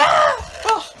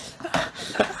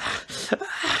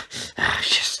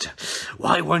 Chester,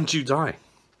 why won't you die?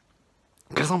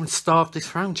 Because I'm going to starve this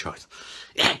franchise.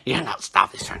 Yeah, you're not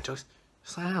starve this franchise.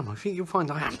 Yes, I am. I think you'll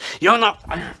find I am. You're not.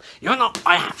 I am. You're not.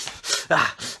 I am.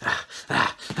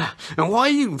 And why are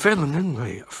you villain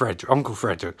anyway, Uncle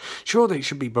Frederick? Surely it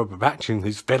should be Barbatachtian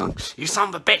who's villain. You son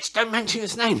of a bitch, don't mention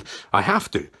his name. I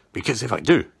have to, because if I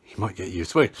do, he might get you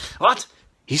as well. What?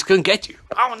 He's going to get you.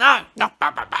 Oh no, not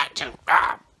Barbatachtian.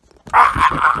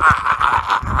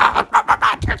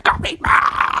 Barbatachion's got me.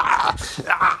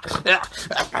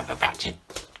 Barbatachtian.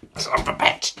 Son of a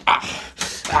bitch.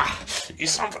 You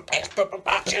son of a bitch,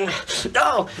 Barbatachtian.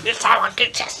 No, this time I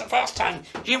get Chest the first time.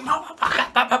 You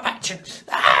motherfucker, Barbatachtian.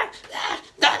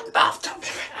 That bathtub.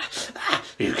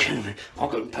 You kidding me? I'll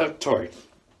go in purgatory.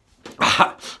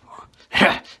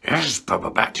 Yes,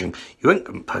 Barbatachtian. You ain't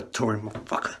going purgatory,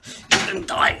 motherfucker. You're going to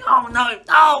die. Oh no,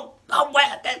 no. I'm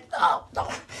wet again. No.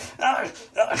 I'm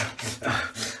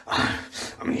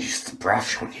going to use the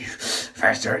brush on you,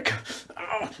 Frederick.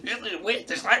 It's weird.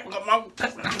 This night we've got my own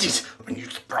personalities. I'm going to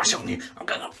use the brush on you. I'm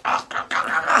going to.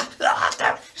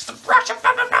 It's the brush of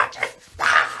Barbatachtian.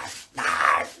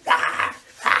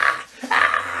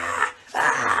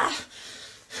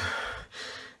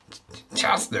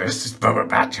 Chester, this is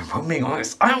Barbatachtian. I'm being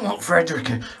honest. I don't want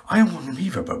Frederick. I don't want him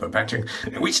either, Barbatachtian.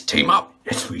 We should team up.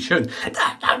 Yes, we should.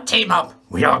 Don't team up.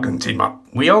 We are going to team up.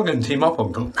 We are going to team up,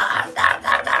 Uncle. No.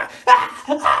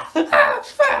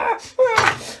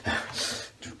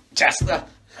 Chester,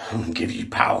 I'm going to give you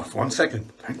power for 1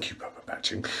 second. Thank you,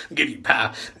 Barbatachtian. I'll give you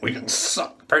power. We're going to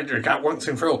suck Frederick out once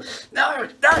and for all. No,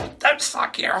 don't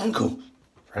suck your uncle.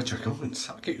 Frederick, I'm going to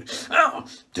suck you. Oh,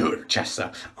 do it,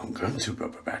 Chester. I'm going to,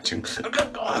 Barbatachtian. I'm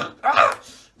going to.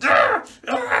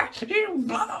 You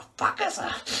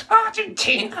motherfuckers.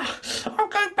 Argentina. I'll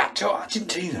go back to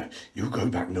Argentina. You'll go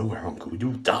back nowhere, Uncle.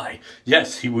 You'll die.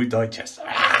 Yes, he will die, Chester.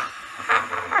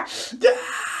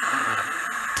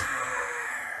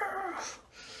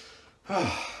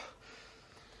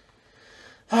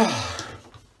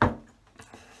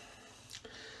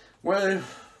 Well,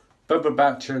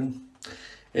 Barbatachtian,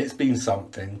 it's been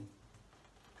something.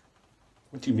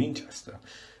 What do you mean, Chester?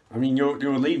 I mean, you're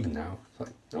leaving now. It's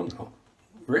like, no, I'm not.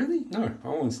 Really? No, I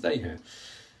want to stay here.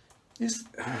 Yes,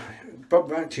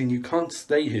 Barbatachtian, you can't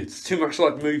stay here. It's too much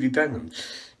like the movie Venom.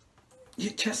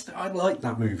 Yeah, Chester, I like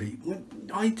that movie.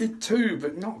 I did too,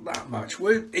 but not that much.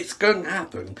 It's going to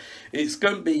happen. It's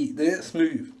going to be, the next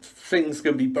thing's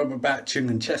going to be Barbatachtian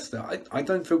and Chester. I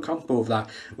don't feel comfortable with that.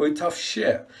 We're tough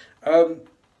shit.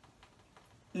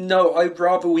 No, I'd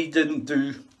rather we didn't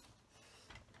do...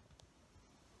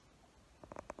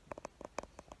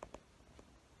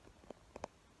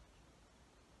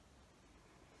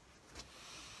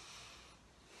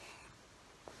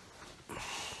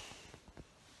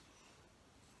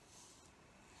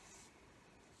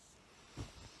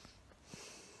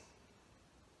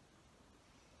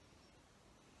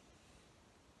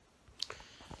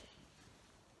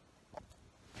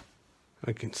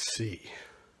 I can see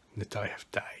that I have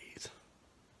died.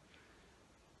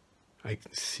 I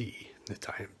can see that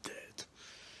I am dead.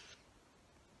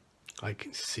 I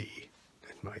can see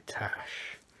that my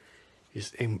tash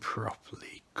is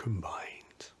improperly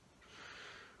combined.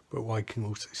 But what I can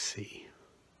also see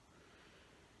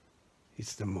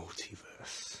is the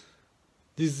multiverse.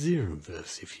 The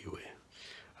Zeroverse, if you will.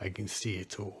 I can see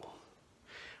it all.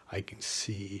 I can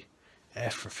see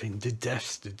everything, the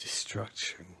deaths, the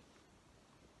destruction.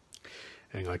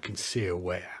 And I can see a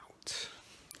way out.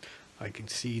 I can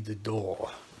see the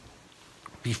door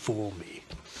before me.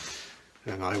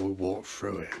 And I will walk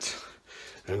through it.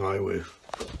 And I will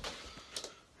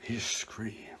hear a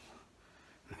scream.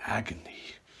 An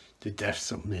agony. the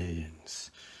deaths of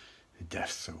millions, the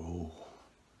deaths of all.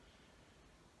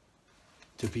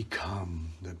 To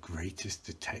become the greatest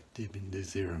detective in the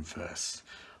Zeroverse,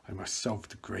 I must solve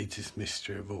the greatest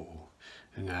mystery of all,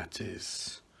 and that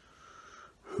is,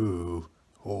 who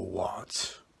or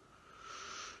what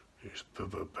is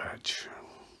Barbatachtian?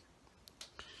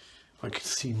 I can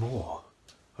see more.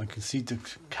 I can see the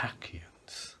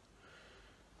Kakians.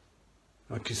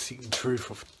 I can see the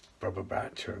truth of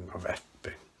Barbatachtian, of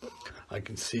everything. I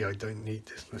can see I don't need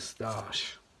this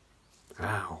moustache.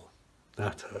 Ow,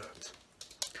 that hurt.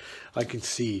 I can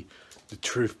see the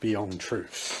truth beyond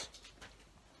truths.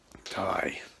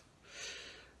 I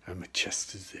am a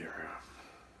Chester Zero.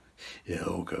 It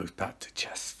all goes back to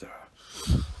Chester.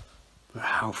 But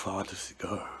how far does it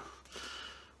go?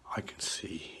 I can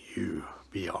see you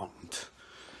beyond.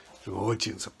 An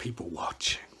audience of people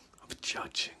watching, of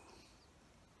judging.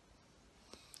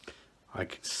 I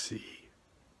can see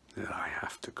that I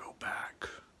have to go back.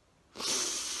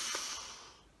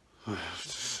 I have to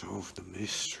solve the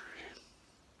mystery.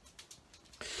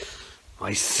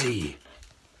 I see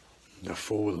the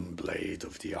fallen blade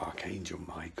of the Archangel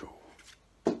Michael.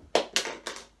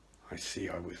 I see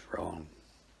I was wrong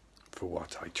for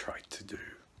what I tried to do.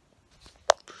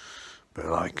 But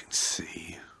I can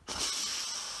see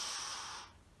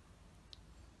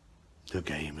the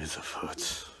game is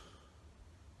afoot.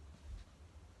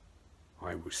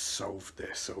 I will solve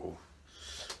this all.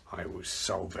 I will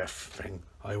solve everything.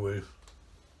 I will...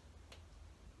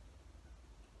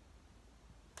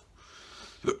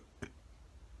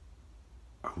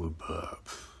 I will burp.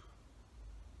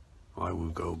 I will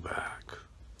go back.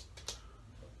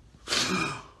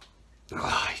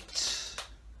 Light.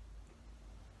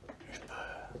 It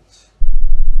burns.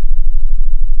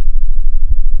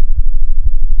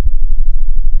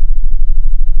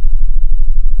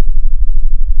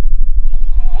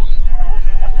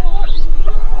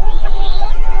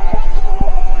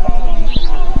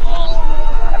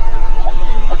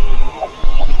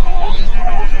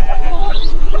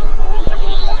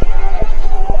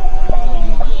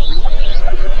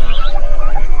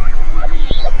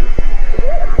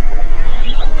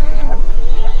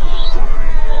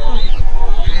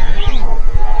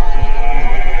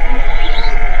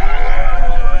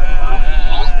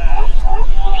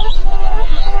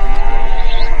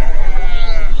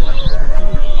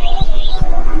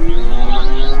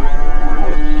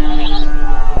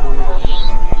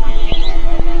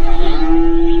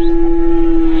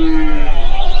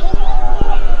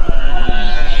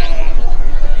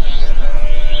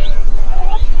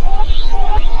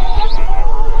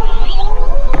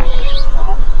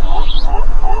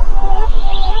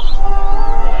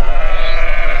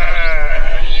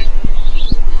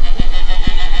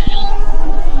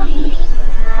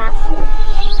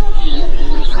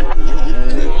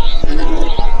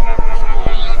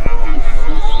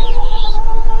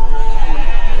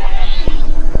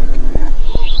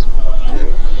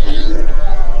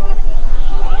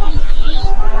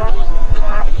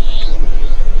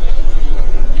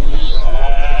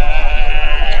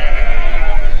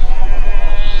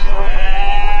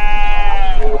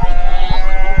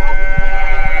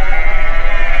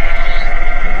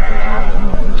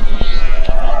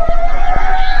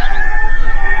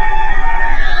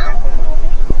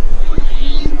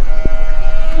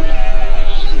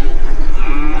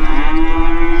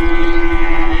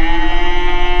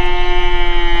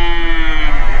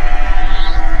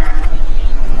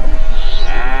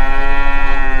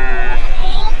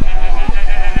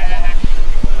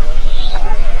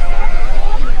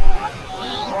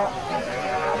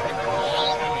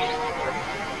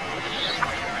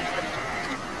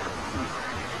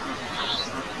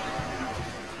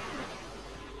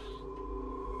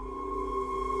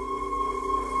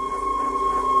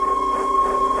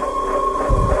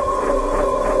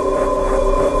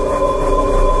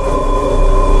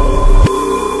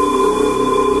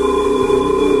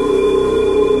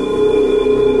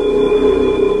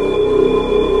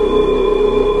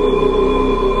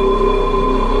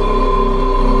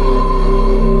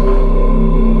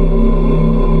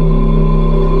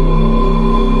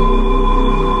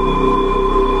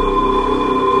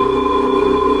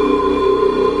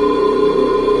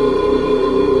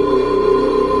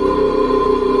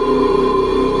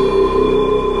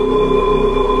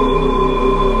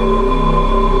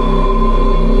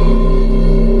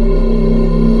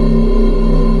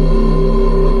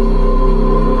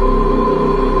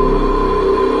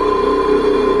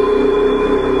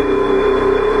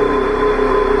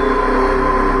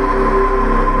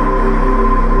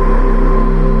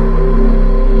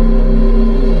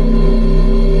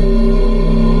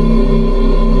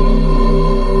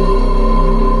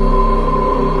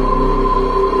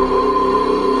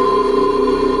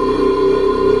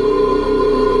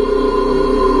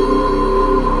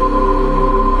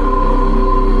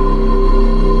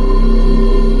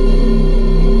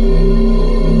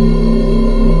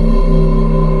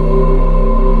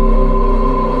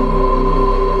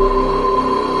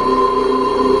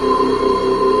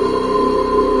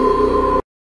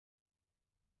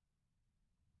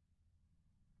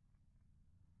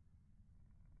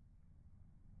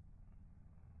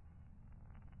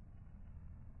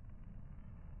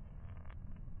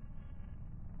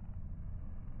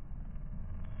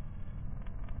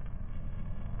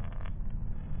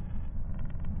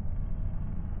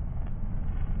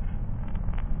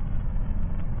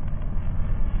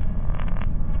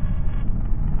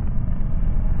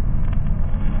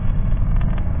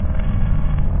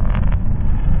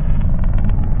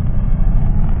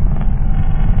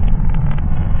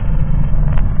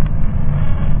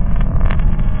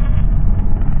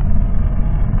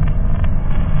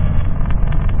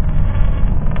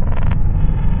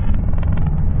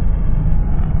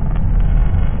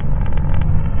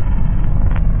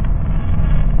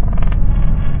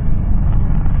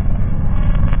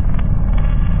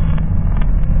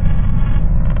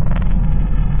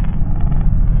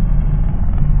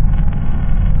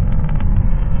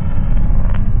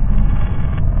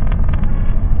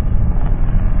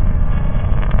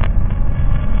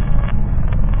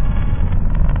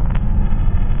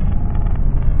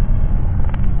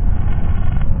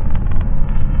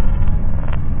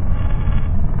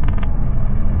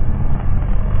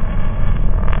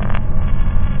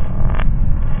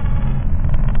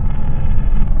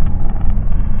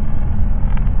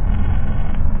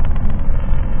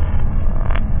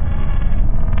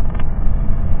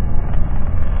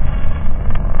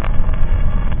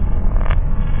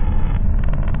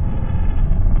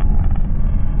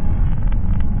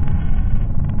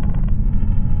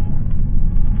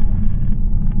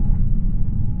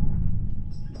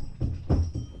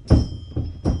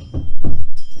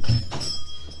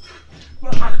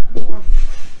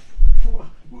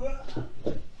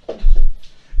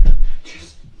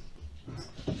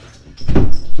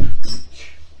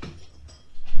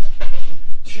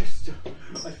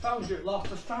 found you at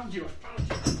last. I found you.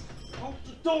 Hold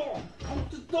the door. Hold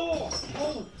the door.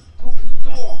 Hold the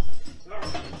door.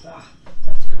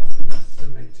 That's gone. That's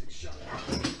cemented shut.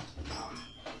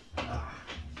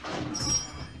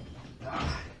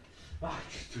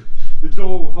 The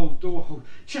door hold.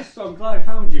 Chester, I'm glad I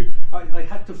found you. I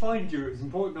had to find you. It was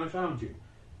important I found you.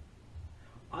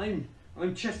 I'm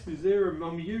Chester Zerum.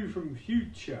 I'm you from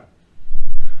future.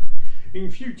 In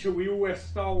future, we all wear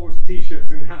Star Wars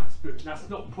t-shirts and hats, but that's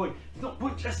not the point. It's not the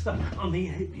point, Chester. I'm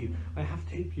here to help you. I have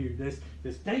to help you.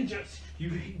 There's dangers. You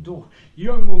hit the door. You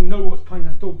don't want to know what's behind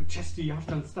that door, but Chester, you have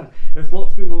to understand. There's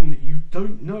lots going on that you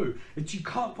don't know, that you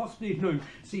can't possibly have known.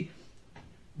 See,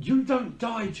 you don't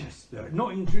die, Chester.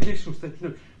 Not in traditional sense.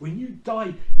 No. When you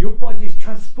die, your body is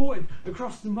transported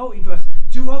across the multiverse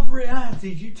to other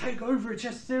realities. You take over a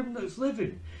Chester Zerum that's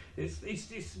living.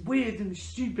 It's weird and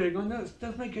stupid. I know it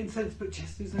doesn't make any sense, but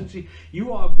Chester, essentially,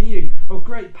 you are a being of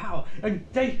great power, and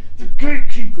the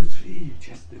gatekeepers fear you,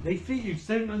 Chester. They fear you.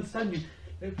 They don't understand you.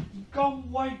 Go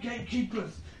away,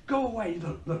 gatekeepers. Go away.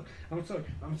 Look. I'm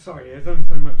sorry. There's only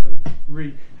so much I can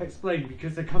re-explain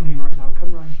because they're coming right now.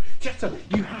 Come right now. Chester,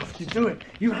 you have to do it.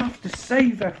 You have to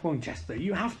save everyone, Chester.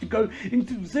 You have to go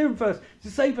into Zerumverse to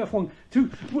save everyone. They're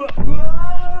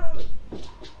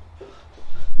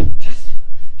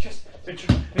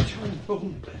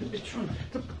trying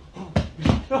to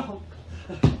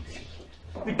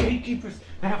the gatekeepers,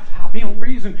 they have to have me on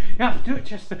reason. You have to do it,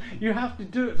 Chester. You have to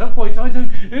do it. Otherwise I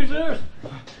don't exist.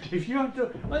 If you have to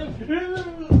go.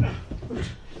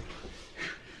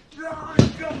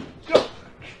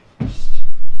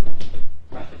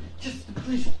 Chester,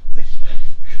 please.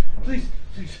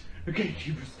 The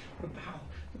gatekeepers, the power.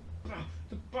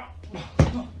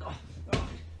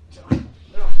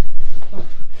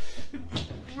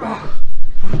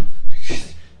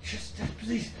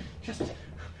 Just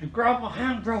grab my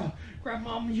hand, brother. Grab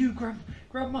my arm, you grab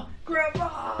my.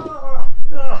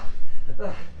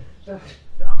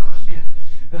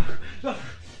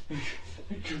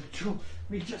 Control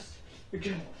me just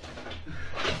again.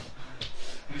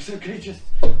 It's okay, just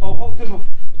I'll hold them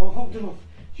off.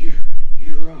 You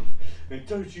run, and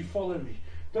don't you follow me.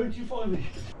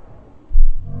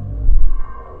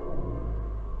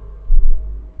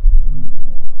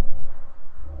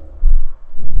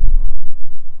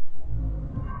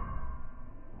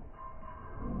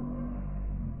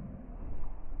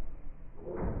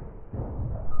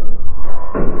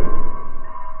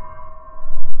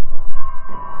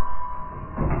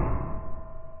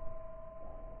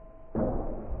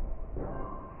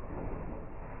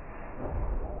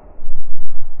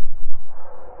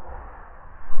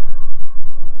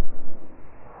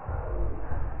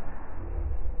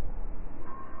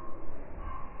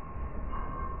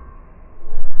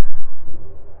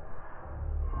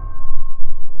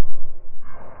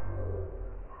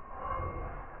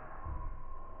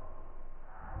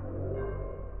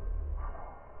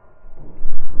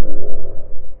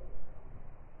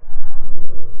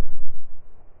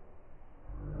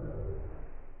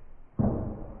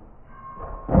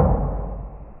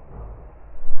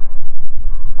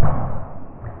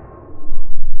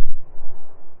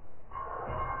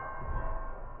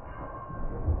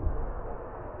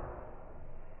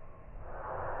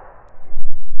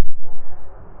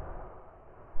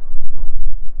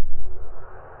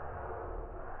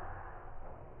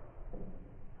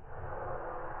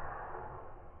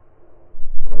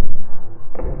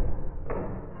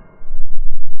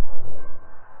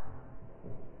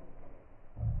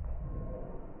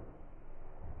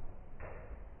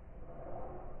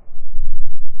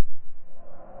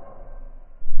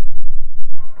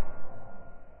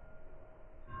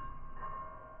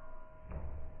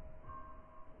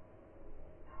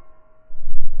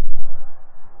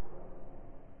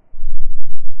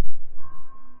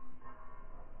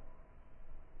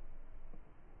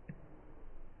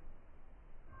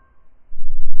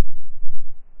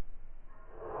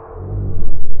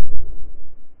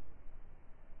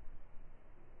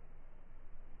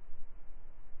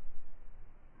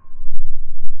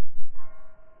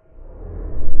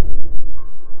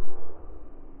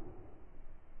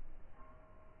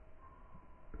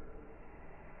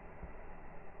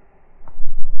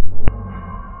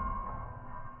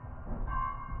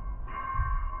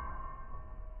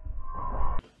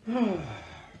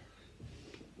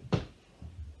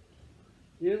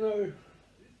 You know,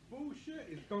 it's bullshit.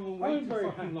 It's gone on way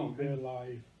too fucking long. They're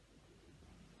alive.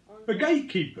 The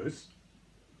gatekeepers,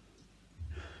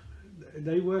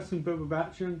 they worse than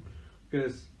Barbatachtian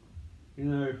because, you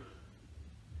know,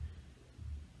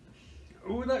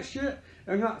 all that shit.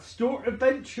 And that short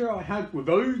adventure I had with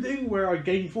Odin, where I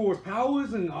gained 4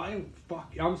 powers, and I'm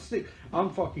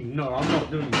fucking, no, I'm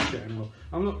not doing this shit anymore.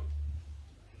 I'm not.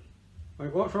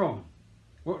 Wait, what's wrong?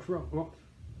 What's wrong? What?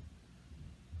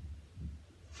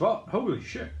 Fuck, holy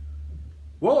shit.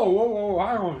 Whoa, whoa,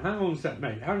 whoa, hang on a sec,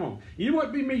 mate, hang on. You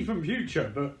might be me from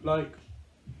future, but, like,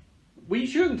 we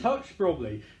shouldn't touch,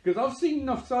 probably, because I've seen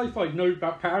enough sci-fi to know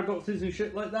about paradoxes and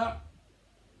shit like that.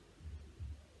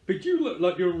 But you look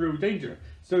like you're in real danger.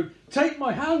 So, take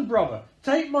my hand, brother.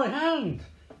 Take my hand.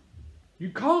 You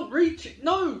can't reach it.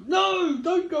 No, no,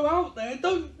 don't go out there.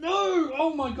 Don't, no.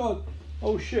 Oh my God.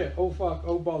 Oh shit. Oh fuck.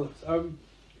 Oh bollocks.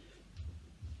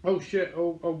 Oh shit.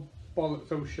 Oh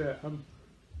bollocks. Oh shit.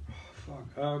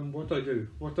 Fuck. What do I do?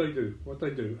 What do I do? What do I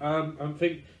do?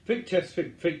 Think, chest,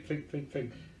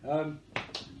 think. I'm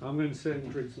gonna sit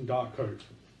and drink some dark coke.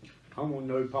 I want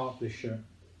no part of this shit.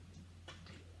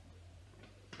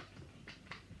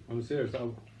 I'm serious.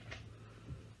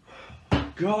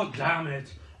 God damn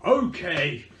it.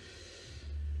 Okay.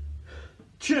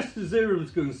 Chester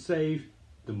Zeron's gonna save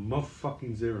the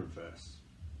motherfucking Zeronverse.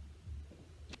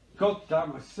 God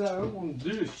damn, I said I don't want to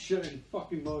do this shit and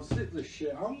fucking sit this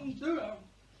shit. I don't want to do it.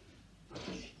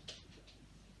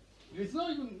 It's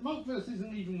not even, multiverse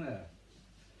isn't even there.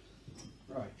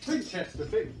 Right, think Chester,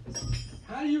 think.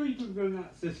 How are you even going to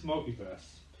access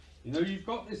multiverse? You know, you've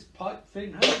got this pipe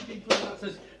thing, how are you going to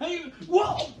access,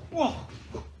 whoa!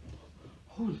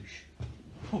 Holy shit.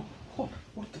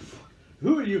 What the fuck?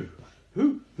 Who are you?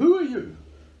 Who are you?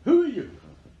 Who are you?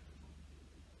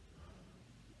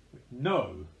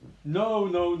 No.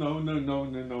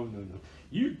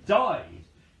 You died.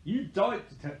 You died,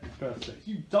 Detective Perspex.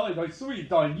 You died. I saw you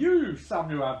die. You,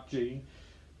 Samuel Abgene.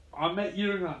 I met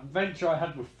you in that adventure I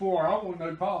had before. I want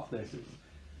no part of this.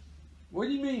 What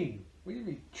do you mean? What do you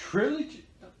mean? Trilogy?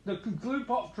 The conclude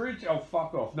part of trilogy? Oh,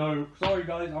 fuck off. No, sorry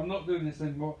guys, I'm not doing this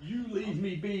anymore. You leave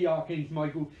me be, Archangel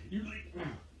Michael. You leave...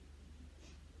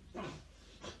 Oh my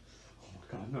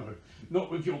God, no.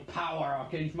 Not with your power,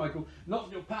 Archangel Michael. Not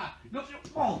with your power. Not with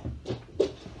your... Oh!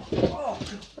 Oh!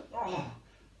 Oh!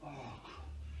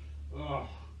 Oh!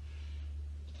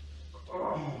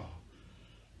 Oh!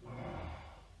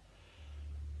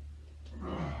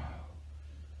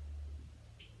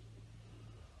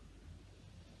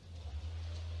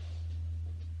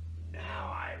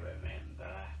 Now I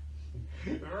remember.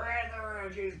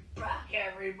 Frederick is back,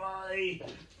 everybody.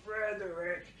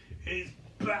 Frederick is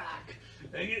back,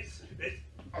 and it's.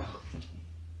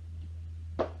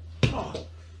 Oh.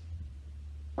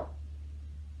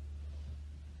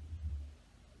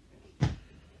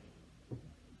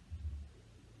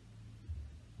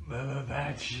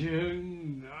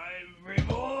 Barbatachtian, I'm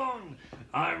reborn!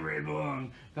 I'm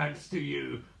reborn! Thanks to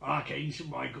you, Archangel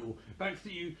Michael. Thanks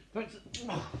to you. Thanks.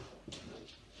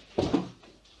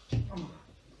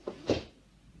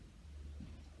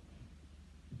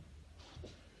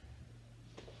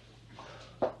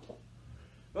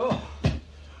 Oh,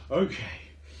 okay.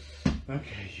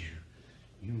 Okay,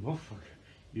 you motherfucker.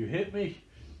 You hit me.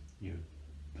 You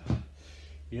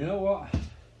know what?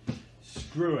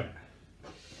 Screw it.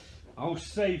 I'll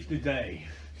save the day,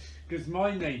 because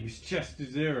my name is Chester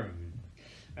Zeron,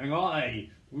 and I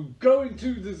will go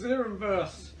into the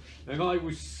Zeronverse, and I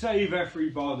will save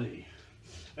everybody.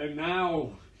 And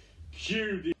now,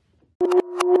 cue the...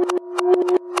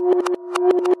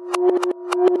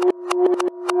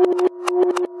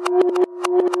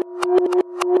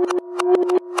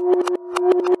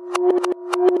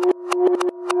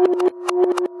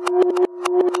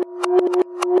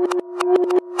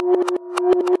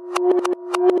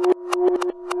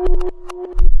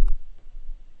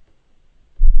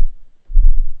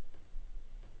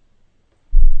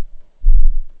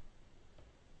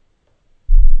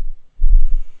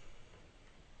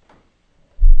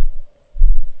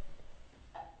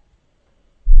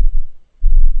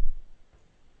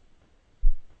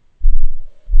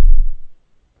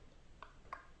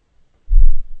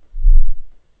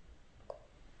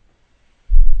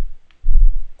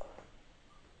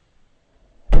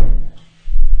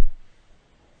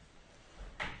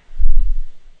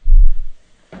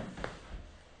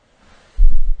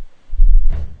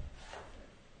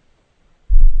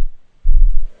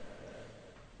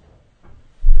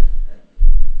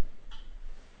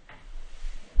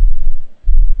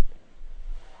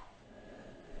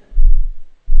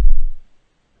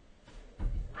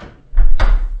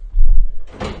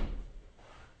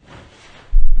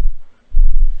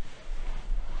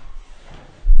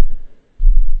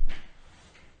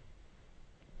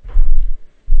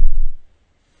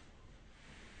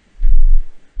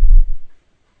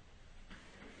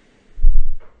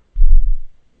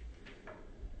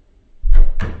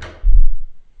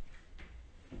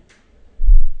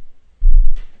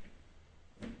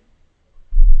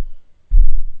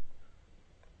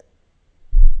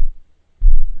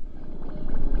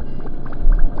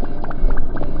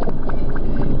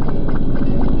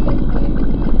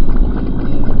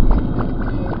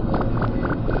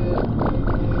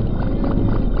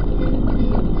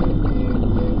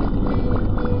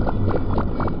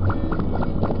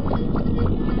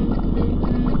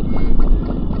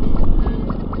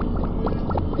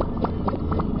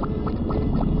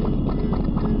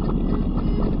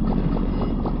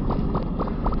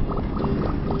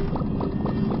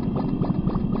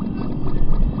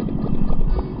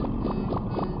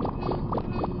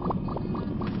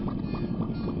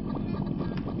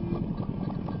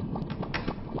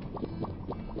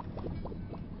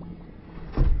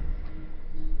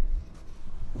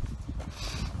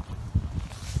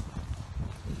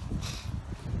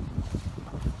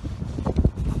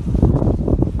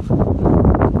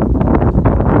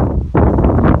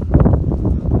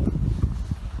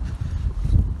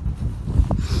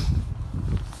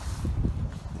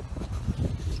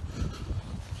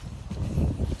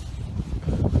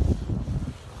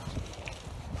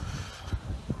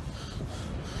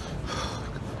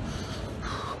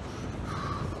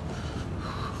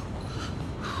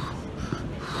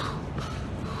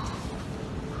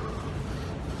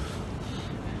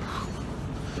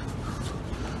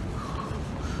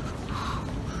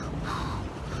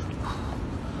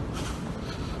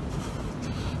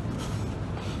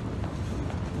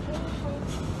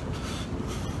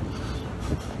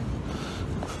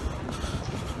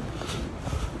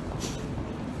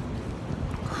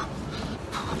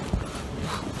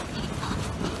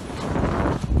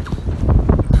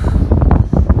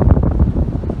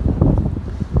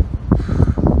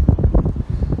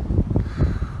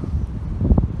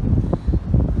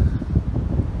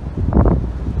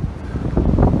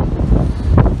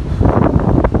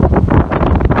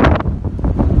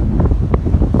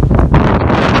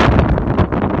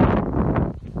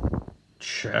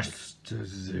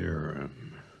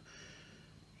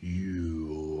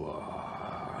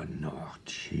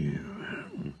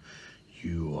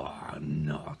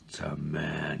 term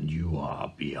man, you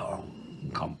are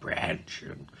beyond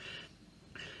comprehension.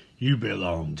 You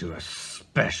belong to a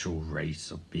special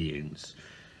race of beings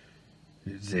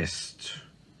that exist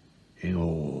in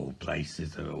all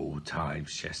places at all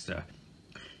times, Chester.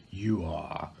 You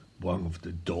are one of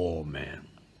the doormen.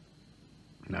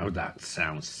 Now that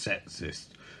sounds sexist.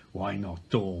 Why not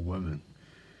door women?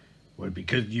 Well,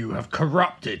 because you have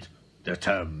corrupted the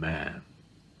term man.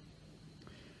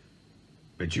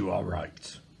 But you are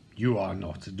right. You are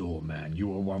not a doorman.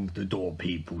 You are one of the door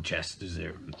people, Chester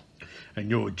Zero. And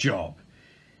your job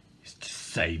is to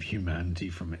save humanity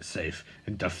from itself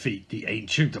and defeat the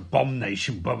ancient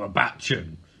abomination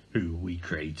Barbatachtian, who we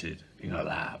created in a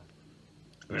lab.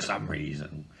 For some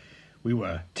reason, we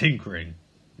were tinkering.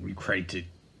 We created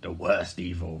the worst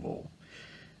evil of all.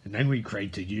 And then we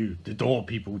created you, the door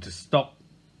people, to stop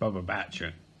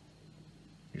Barbatachtian.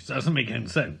 Which doesn't make any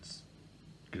sense.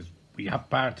 Because we have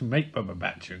power to make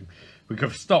Barbatachtian. We could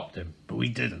have stopped him, but we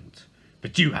didn't.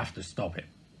 But you have to stop him.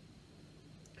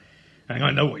 And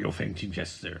I know what you're thinking,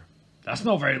 Chester. That's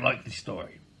not a very likely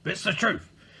story. But it's the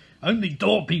truth. Only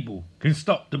door people can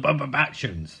stop the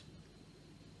Barbatachtians.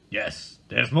 Yes,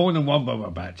 there's more than one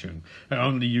Barbatachtian, and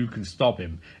only you can stop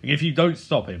him. And if you don't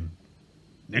stop him,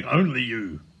 then only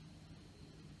you,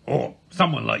 or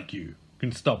someone like you,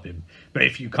 can stop him. But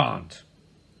if you can't,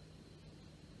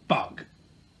 bug.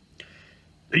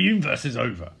 The universe is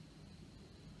over.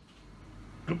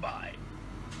 Goodbye.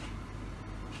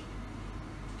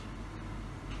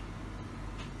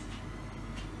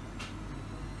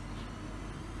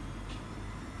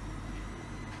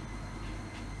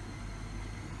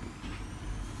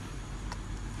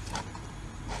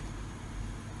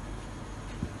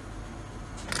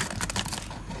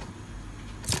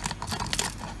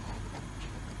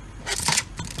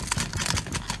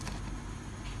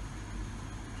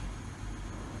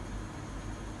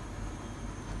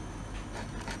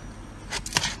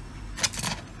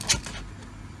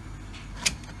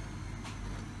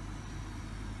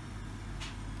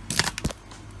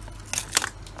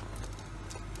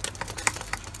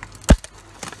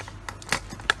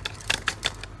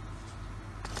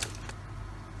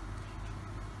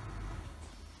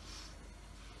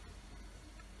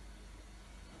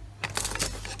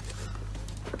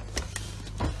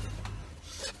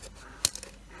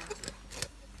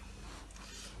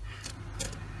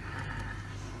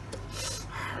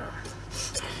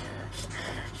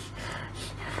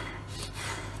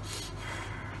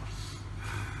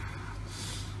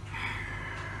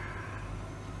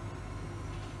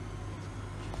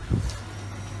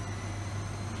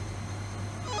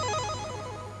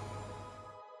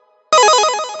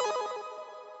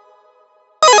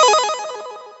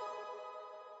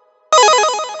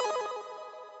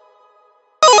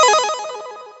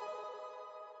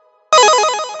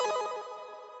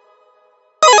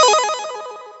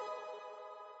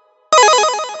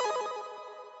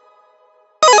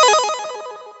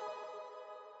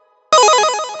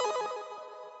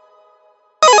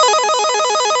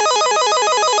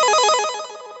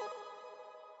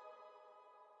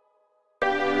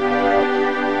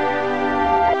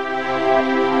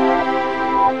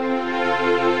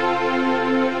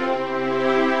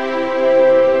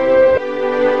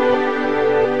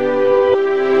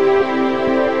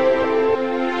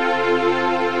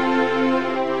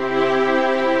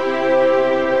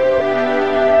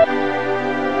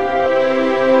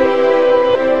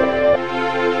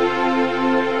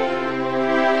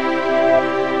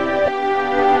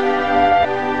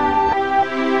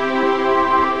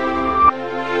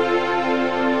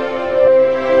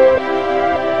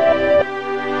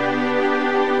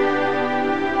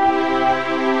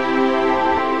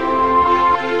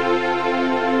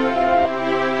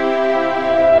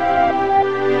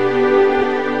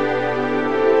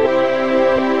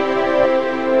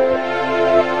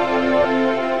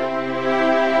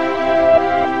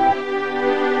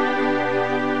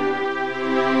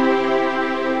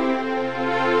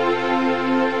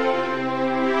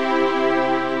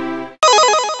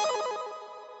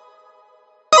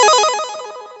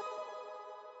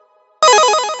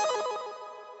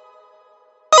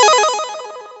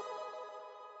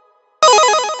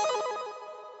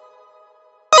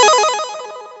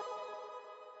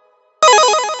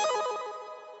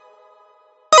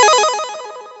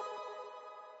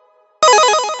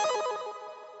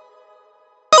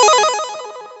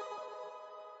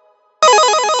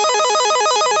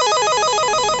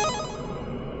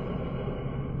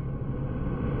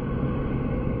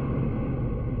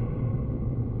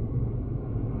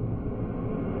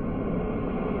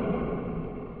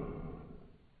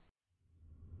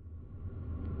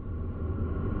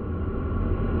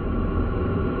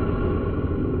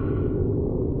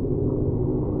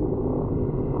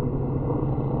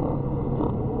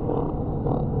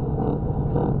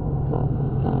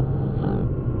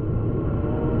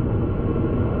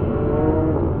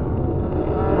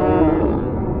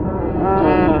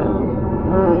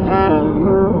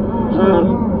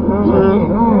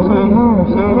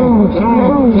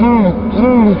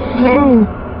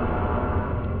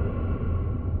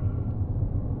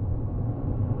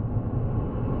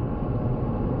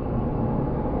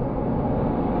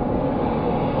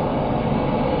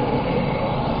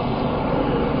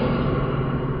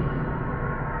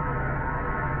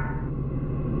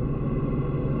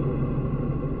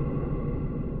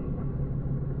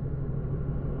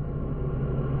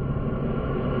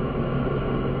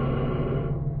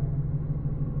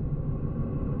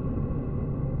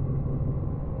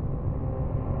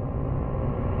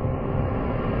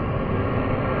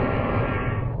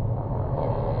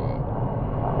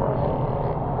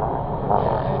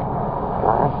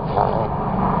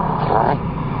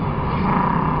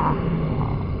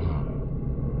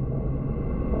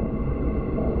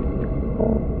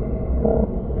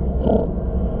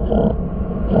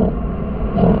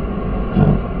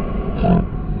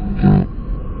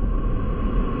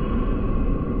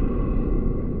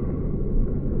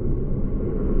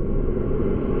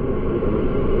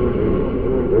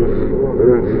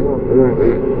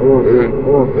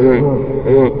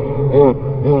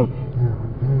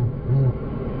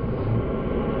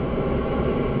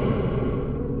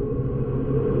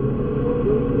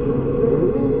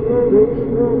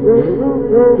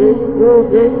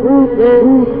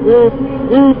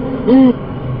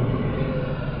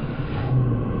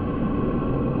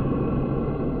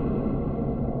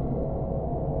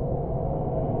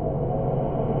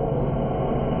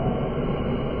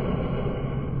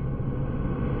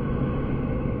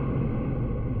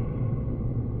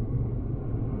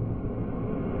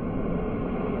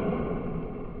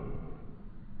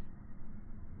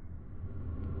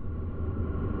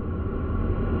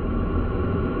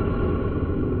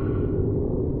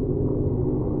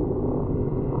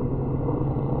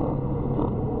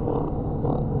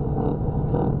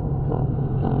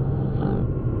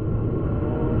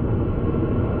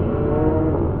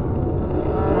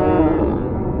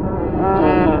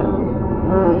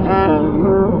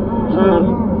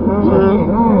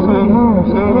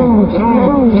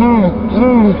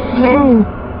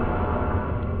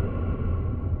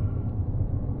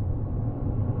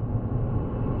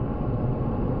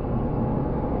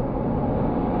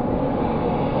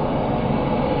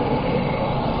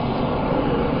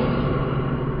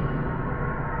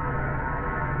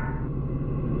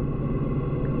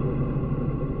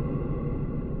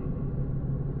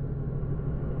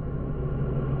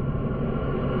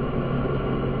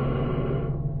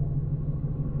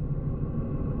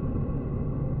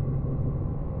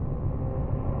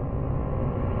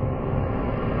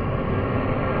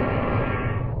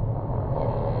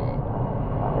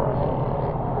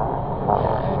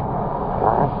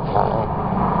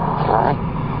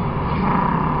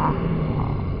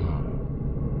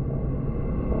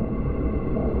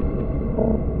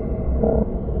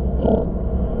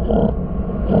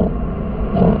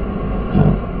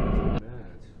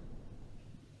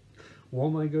 What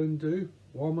am I going to do?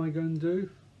 What am I going to do?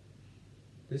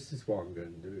 This is what I'm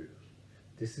going to do.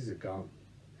 This is a gun.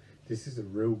 This is a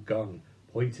real gun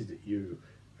pointed at you.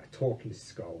 A talking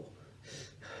skull.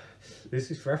 This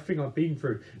is for everything I've been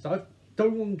through. So I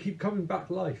don't want to keep coming back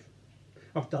to life.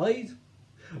 I've died.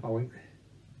 I went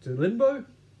to limbo. I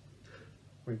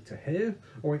went to here.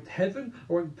 I went to heaven.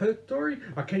 I went to purgatory.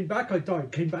 I came back. I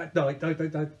died. Came back. Died.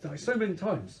 So many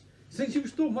times. Since you've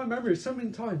stored my memory so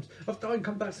many times, I've died and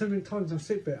come back so many times. I'm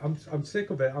sick of it. I'm sick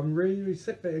of it. I'm really, really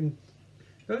sick of it. And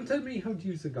don't tell me how to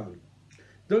use a gun.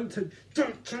 Don't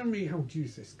tell me how to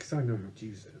use this, because I know how to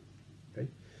use it. Okay?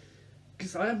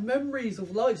 Because I have memories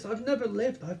of lives I've never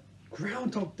lived. I've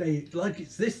Groundhog Day like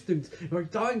existence. I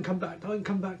die and come back, die and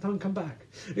come back, die and come back.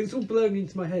 It's all blurring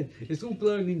into my head. It's all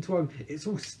blurring into one. It's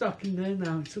all stuck in there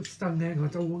now. It's all stuck there, and I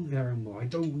don't want there anymore. I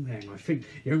don't want there. And I think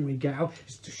the only way to get out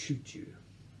is to shoot you.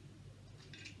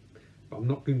 But I'm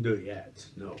not going to do it yet.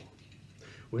 No.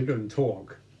 We're going to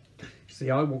talk. See,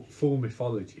 I want full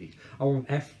mythology. I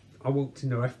want to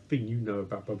know everything you know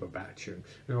about Barbatachtian,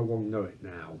 and I want to know it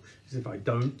now. Because if I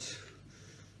don't,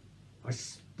 I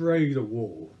spray the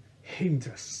wall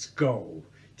into skull.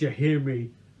 Do you hear me,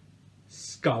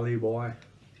 Scully boy?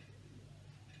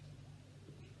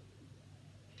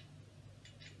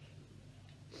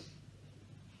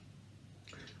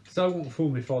 So I want full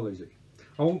mythology.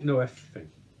 I want to know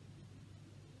everything.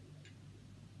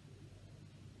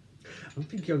 I don't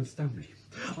think you understand me.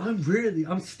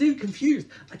 I'm still confused.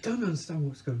 I don't understand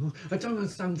what's going on. I don't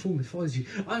understand full mythology.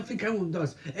 I don't think anyone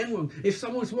does. Anyone, if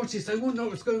someone's watching this, they won't know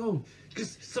what's going on.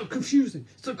 Because it's so confusing,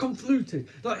 so convoluted.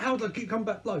 Like, how do I keep coming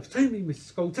back to life? Tell me, Mr.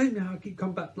 Skull, tell me how I keep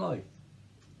coming back to life.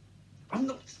 I'm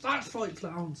not satisfied with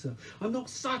that answer. I'm not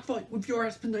satisfied with your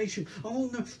explanation. I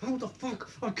want to know how the fuck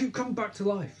I keep coming back to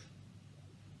life.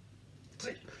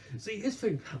 See, this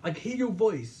thing, I hear your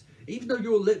voice. Even though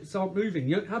your lips aren't moving,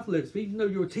 you don't have lips, but even though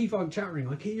your teeth aren't chattering,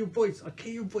 I hear your voice. I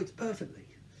hear your voice perfectly.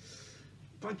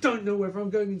 But I don't know whether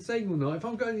I'm going insane or not. If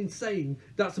I'm going insane,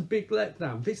 that's a big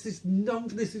letdown. None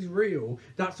of this is real.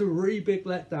 That's a really big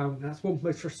letdown. That's one of the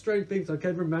most frustrating things I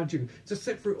can ever imagine. To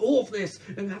sit through all of this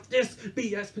and have this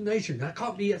be explanation. That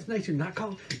can't be explanation. That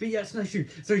can't be explanation.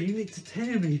 So you need to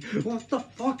tell me what the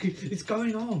fuck is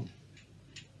going on.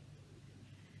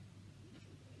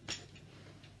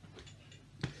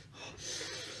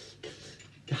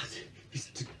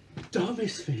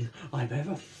 Dumbest thing I've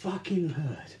ever fucking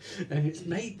heard, and it's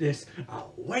made this a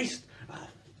waste of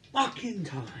fucking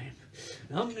time.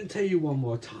 And I'm going to tell you one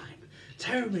more time.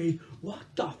 tell me what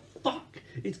the fuck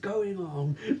is going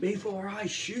on before I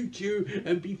shoot you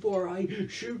and before I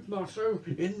shoot myself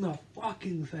in the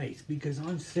fucking face, because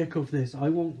I'm sick of this. I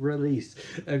won't release.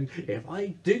 And if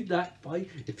I do that, if I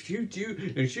shoot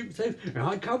you and shoot myself and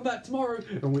I come back tomorrow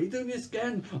and we do this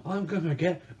again, I'm gonna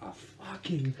get a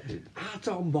fucking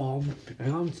atom bomb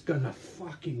and I'm just gonna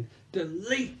fucking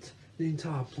delete the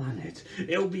entire planet.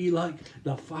 It'll be like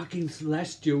the fucking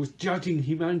Celestials judging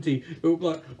humanity. It'll be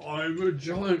like, I'm a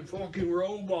giant fucking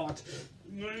robot.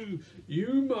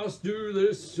 You must do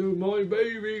this so my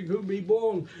baby can be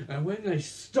born. And when they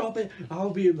stop it, I'll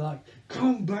be like,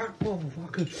 come back,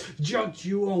 motherfucker. Judge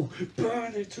you all.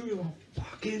 Burn it to the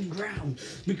fucking ground.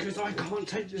 Because I can't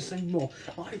take this anymore.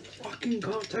 I fucking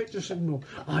can't take this anymore.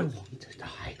 I want to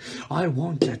die. I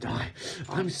want to die.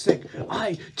 I'm sick.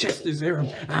 Chester Zero,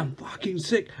 am fucking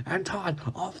sick and tired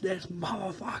of this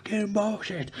motherfucking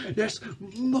bullshit. This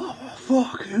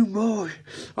motherfucking bullshit.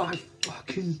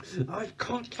 I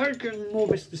can't take it anymore,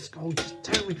 Mr. Skull. Just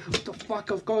tell me what the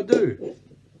fuck I've got to do.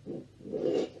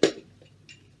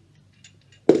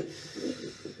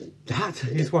 That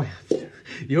is what I have to do.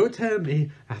 You're telling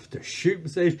me I have to shoot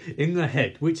myself in the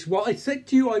head, which is what I said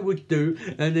to you I would do,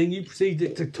 and then you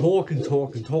proceeded to talk and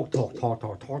talk and talk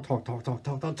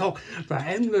for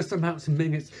endless amounts of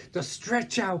minutes to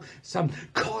stretch out some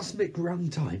cosmic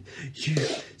runtime. You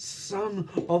son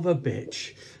of a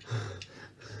bitch.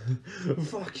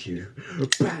 Fuck you.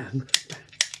 Bam.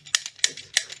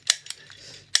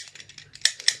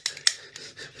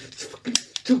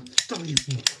 Stop you.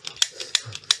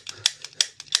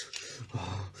 How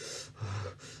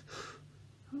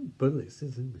many bullets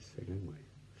is in this thing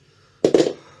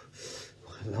anyway?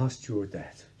 Last you're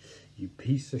dead, you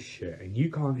piece of shit, and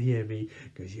you can't hear me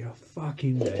because you're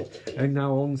fucking dead. And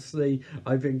now honestly,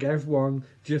 I think everyone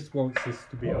just wants this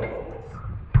to be over with.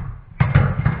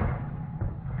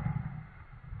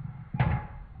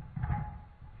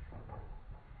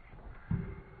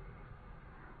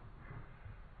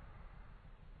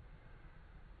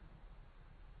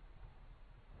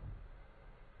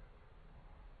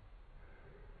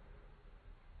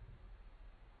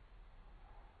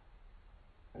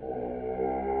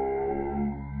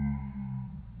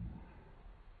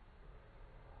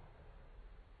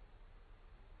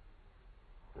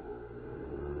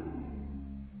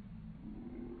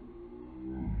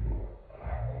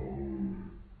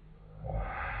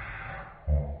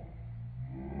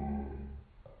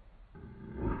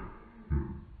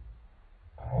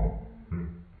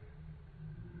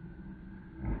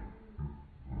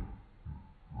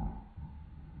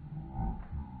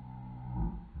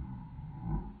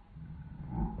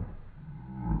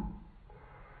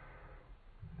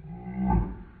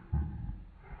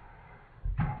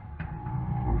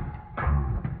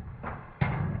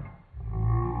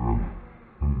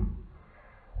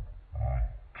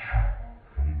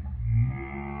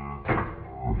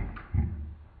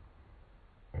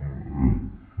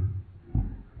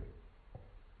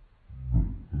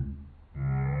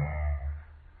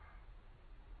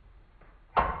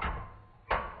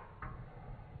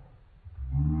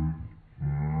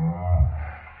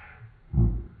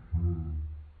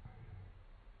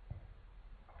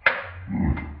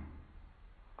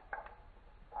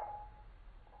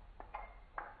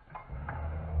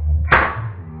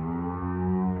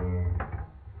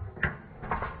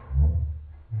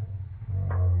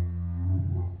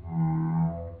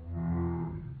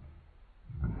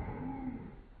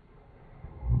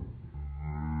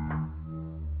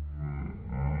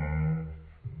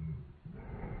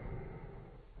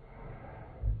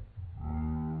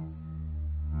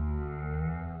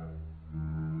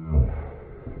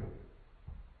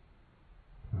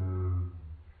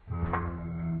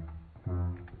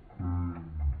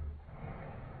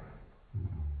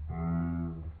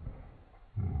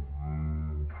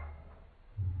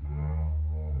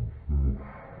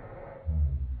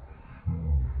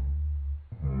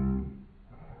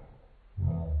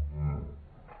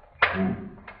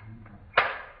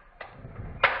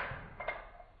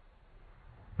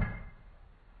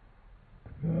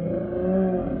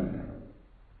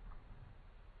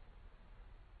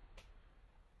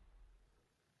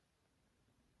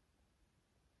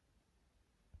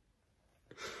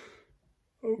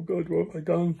 Oh God, what have I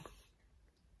done?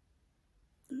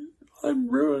 I'm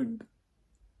ruined.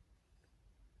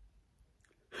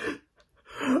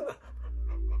 Oh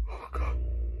God.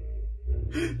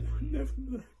 Never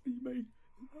let me make